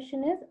next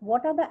question is,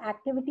 what are the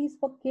activities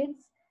for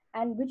kids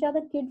and which are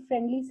the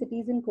kid-friendly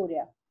cities in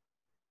Korea?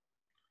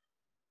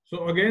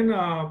 So again,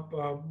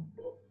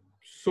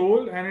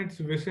 Seoul and its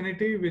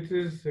vicinity, which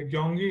is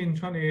Gyeonggi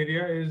Incheon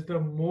area, is the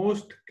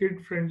most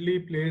kid-friendly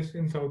place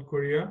in South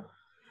Korea,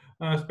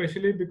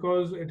 especially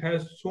because it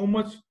has so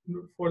much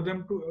for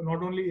them to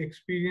not only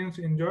experience,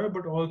 enjoy,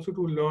 but also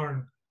to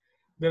learn.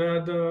 There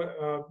are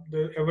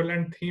the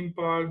Everland theme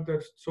park,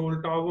 the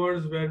Seoul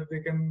Towers where they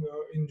can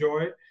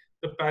enjoy,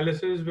 the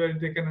palaces where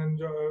they can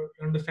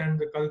understand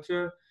the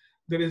culture.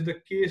 There is the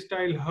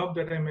K-style hub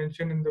that I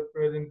mentioned in the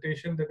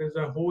presentation. That is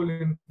a whole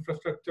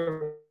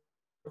infrastructure,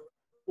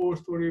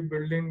 4-story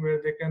building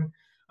where they can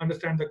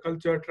understand the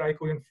culture, try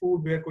Korean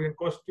food, wear Korean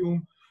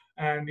costume,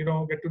 and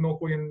get to know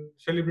Korean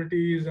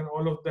celebrities and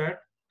all of that,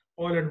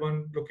 all at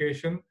one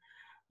location.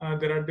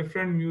 There are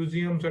different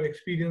museums or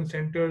experience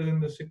centers in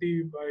the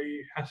city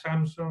by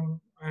Samsung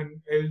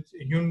and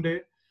Hyundai,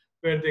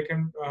 where they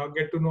can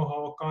get to know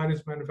how a car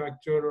is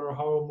manufactured or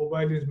how a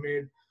mobile is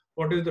made,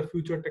 what is the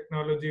future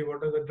technology,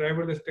 what are the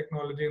driverless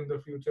technology in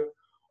the future.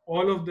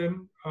 All of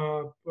them,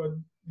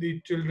 the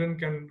children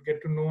can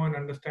get to know and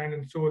understand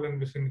in Seoul and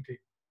vicinity.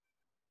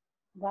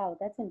 Wow,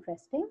 that's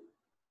interesting.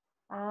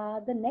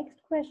 The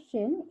next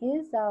question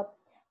is,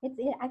 it's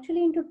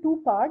actually into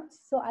two parts.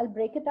 So I'll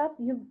break it up.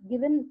 You've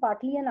given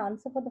partly an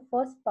answer for the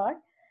first part.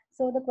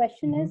 So the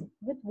question is,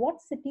 with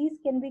what cities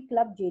can we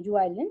club Jeju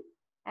Island?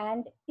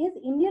 And is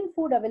Indian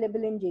food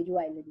available in Jeju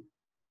Island?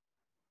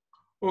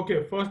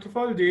 Okay, first of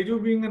all,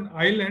 Jeju being an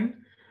island,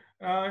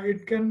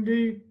 it can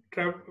be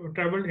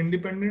traveled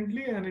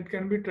independently, and it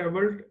can be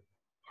traveled.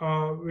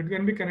 It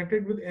can be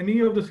connected with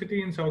any of the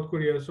city in South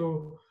Korea.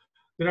 So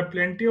there are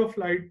plenty of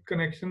flight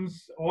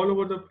connections all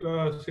over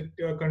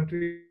the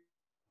country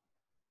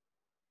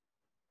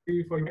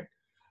for you.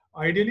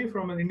 Ideally,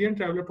 from an Indian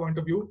traveler point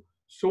of view,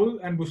 Seoul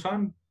and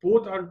Busan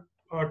both are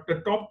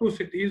the top two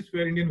cities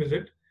where Indian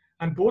visit,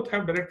 and both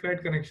have direct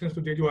flight connections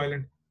to Jeju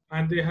Island,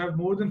 and they have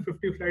more than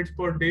 50 flights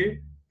per day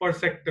per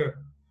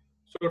sector.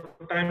 So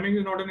timing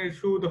is not an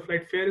issue. The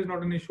flight fare is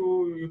not an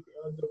issue.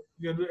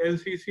 The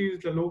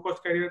LCCs, the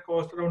low-cost carrier,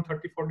 cost around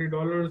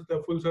 $30-40.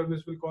 The full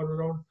service will cost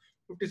around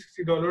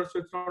 $50-60. So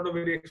it's not a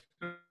very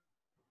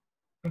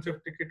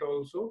expensive ticket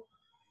also.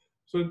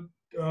 So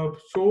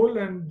Seoul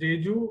and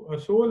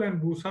Jeju, Seoul and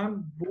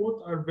Busan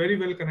both are very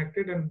well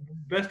connected and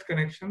best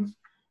connections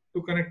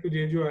to connect to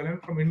Jeju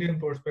Island from Indian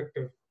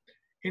perspective.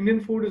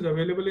 Indian food is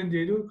available in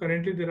Jeju.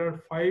 Currently, there are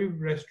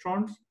 5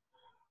 restaurants.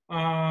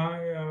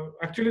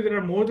 Actually, there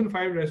are more than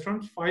 5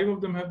 restaurants. 5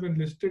 of them have been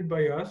listed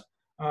by us,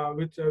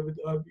 with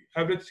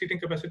average seating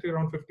capacity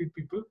around 50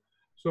 people.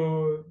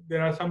 So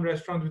there are some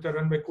restaurants which are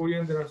run by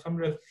Korean. There are some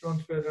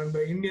restaurants which are run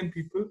by Indian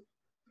people.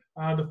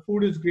 The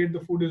food is great.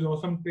 The food is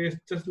awesome.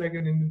 Tastes just like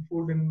an Indian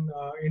food in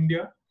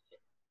India.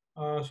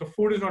 So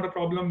food is not a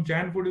problem.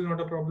 Jan food is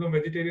not a problem.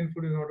 Vegetarian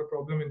food is not a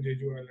problem in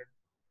Jeju Island.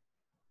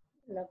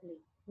 Lovely,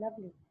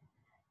 lovely.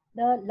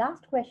 The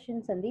last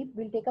question, Sandeep,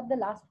 we'll take up the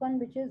last one,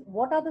 which is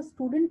what are the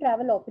student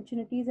travel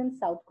opportunities in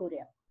South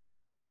Korea?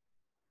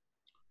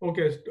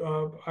 Okay,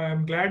 I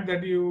am glad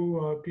that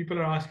you people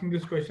are asking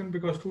this question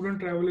because student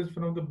travel is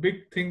one of the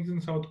big things in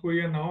South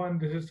Korea now, and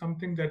this is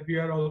something that we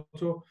are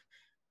also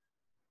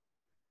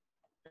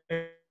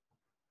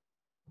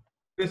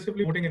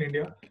aggressively promoting in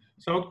India.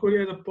 South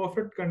Korea is a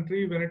perfect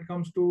country when it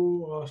comes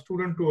to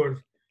student tours.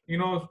 You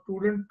know,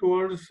 student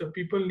tours,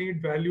 people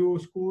need value.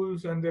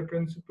 Schools and their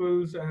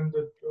principals and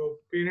the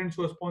parents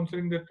who are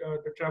sponsoring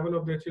the travel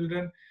of their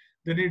children,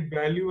 they need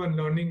value and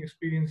learning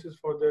experiences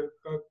for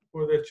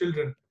their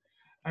children.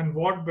 And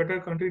what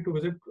better country to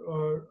visit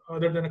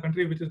other than a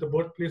country which is the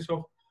birthplace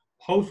of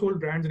household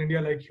brands in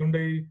India like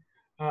Hyundai,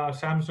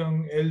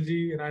 Samsung,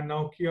 LG, and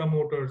now Kia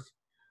Motors.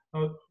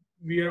 Now,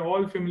 we are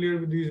all familiar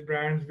with these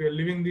brands. We are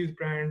living these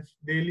brands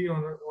daily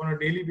on a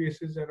daily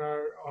basis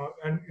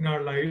and in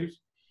our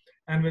lives.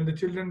 And when the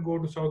children go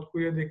to South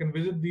Korea, they can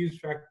visit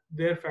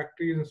their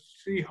factories and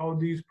see how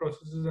these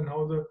processes and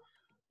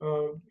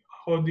uh,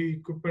 how the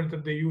equipment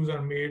that they use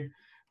are made.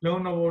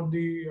 Learn about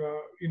the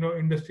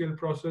industrial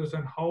process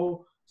and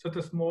how such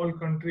a small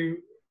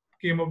country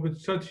came up with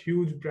such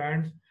huge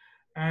brands,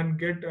 and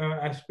get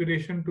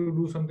aspiration to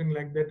do something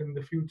like that in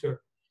the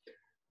future.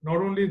 Not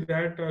only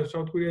that,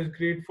 South Korea is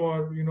great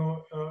for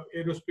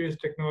aerospace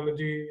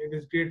technology. It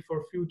is great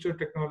for future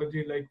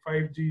technology like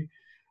 5G.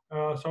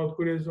 South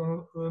Korea is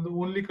one of the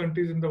only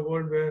countries in the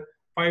world where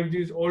 5G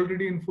is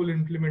already in full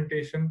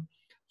implementation,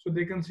 so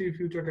they can see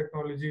future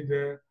technology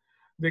there.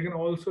 They can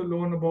also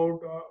learn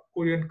about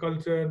Korean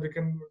culture. They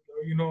can,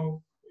 you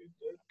know,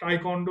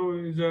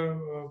 Taekwondo is a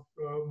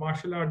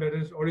martial art that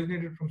is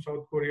originated from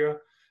South Korea.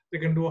 They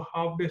can do a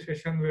half-day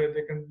session where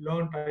they can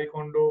learn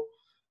Taekwondo,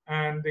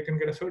 and they can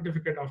get a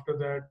certificate after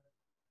that.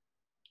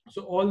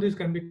 So all this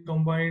can be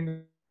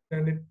combined,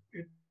 and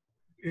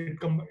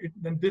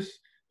then this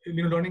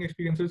learning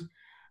experiences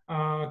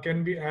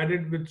can be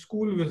added with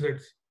school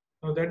visits.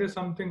 Now that is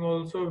something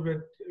also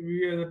that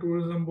we as a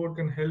tourism board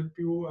can help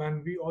you,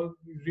 and we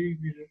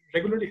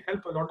regularly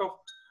help a lot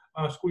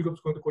of school groups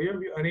going to Korea.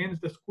 We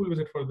arrange the school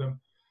visit for them,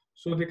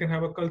 so they can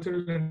have a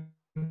cultural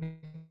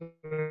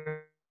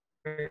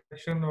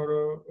interaction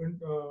or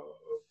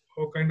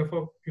kind of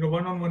a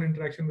one-on-one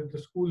interaction with the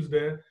schools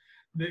there.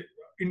 The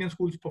Indian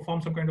schools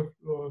perform some kind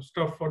of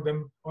stuff for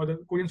them, or the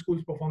Korean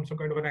schools perform some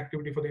kind of an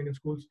activity for the Indian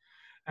schools,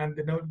 and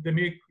they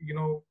make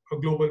a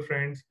global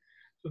friends.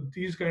 So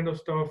these kind of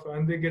stuff,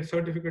 and they get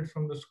certificates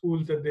from the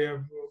schools that they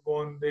have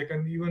gone. They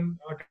can even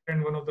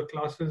attend one of the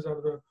classes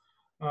or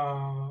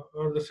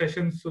the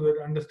sessions, so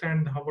that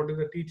understand what is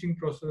the teaching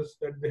process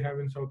that they have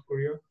in South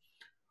Korea.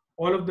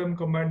 All of them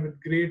combined with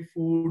great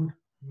food,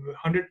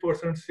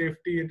 100%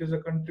 safety. It is a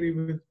country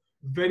with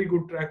very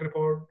good track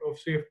record of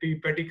safety.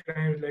 Petty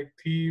crimes like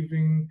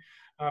thieving,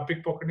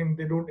 pickpocketing,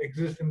 they don't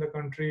exist in the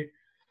country.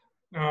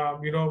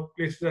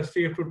 Places are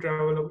safe to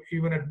travel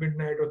even at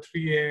midnight or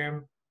 3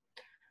 a.m.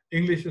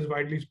 English is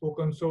widely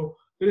spoken. So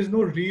there is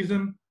no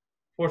reason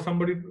for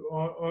somebody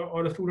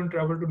or a student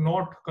travel to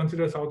not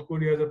consider South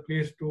Korea as a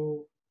place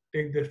to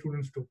take their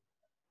students to.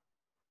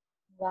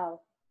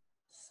 Wow,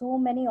 so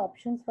many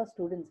options for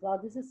students. Wow,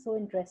 this is so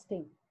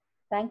interesting.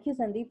 Thank you,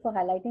 Sandeep, for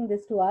highlighting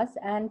this to us,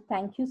 and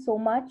thank you so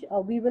much.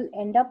 We'll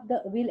end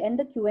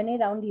the Q&A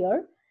round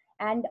here,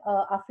 and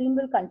Afreen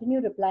will continue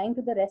replying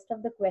to the rest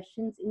of the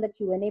questions in the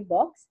Q&A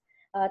box.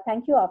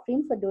 Thank you,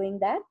 Afreen, for doing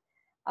that.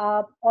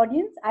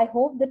 Audience, I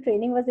hope the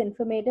training was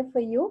informative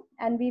for you,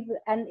 and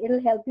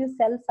it'll help you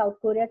sell South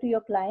Korea to your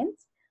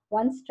clients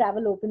once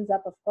travel opens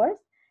up, of course.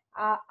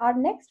 Our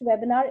next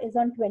webinar is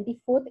on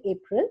 24th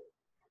April.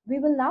 We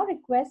will now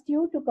request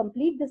you to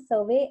complete the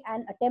survey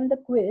and attempt the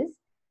quiz,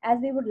 as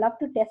we would love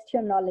to test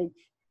your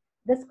knowledge.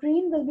 The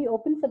screen will be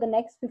open for the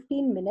next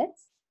 15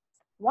 minutes.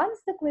 Once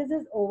the quiz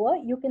is over,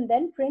 you can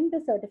then print the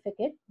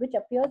certificate, which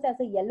appears as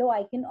a yellow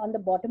icon on the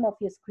bottom of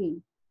your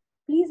screen.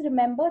 Please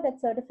remember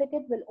that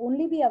certificate will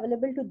only be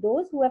available to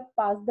those who have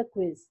passed the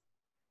quiz.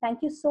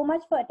 Thank you so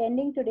much for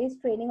attending today's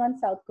training on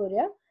South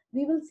Korea.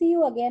 We will see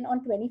you again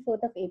on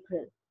 24th of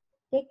April.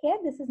 Take care.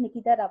 This is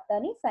Nikita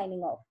Raptani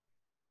signing off.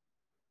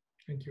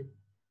 Thank you.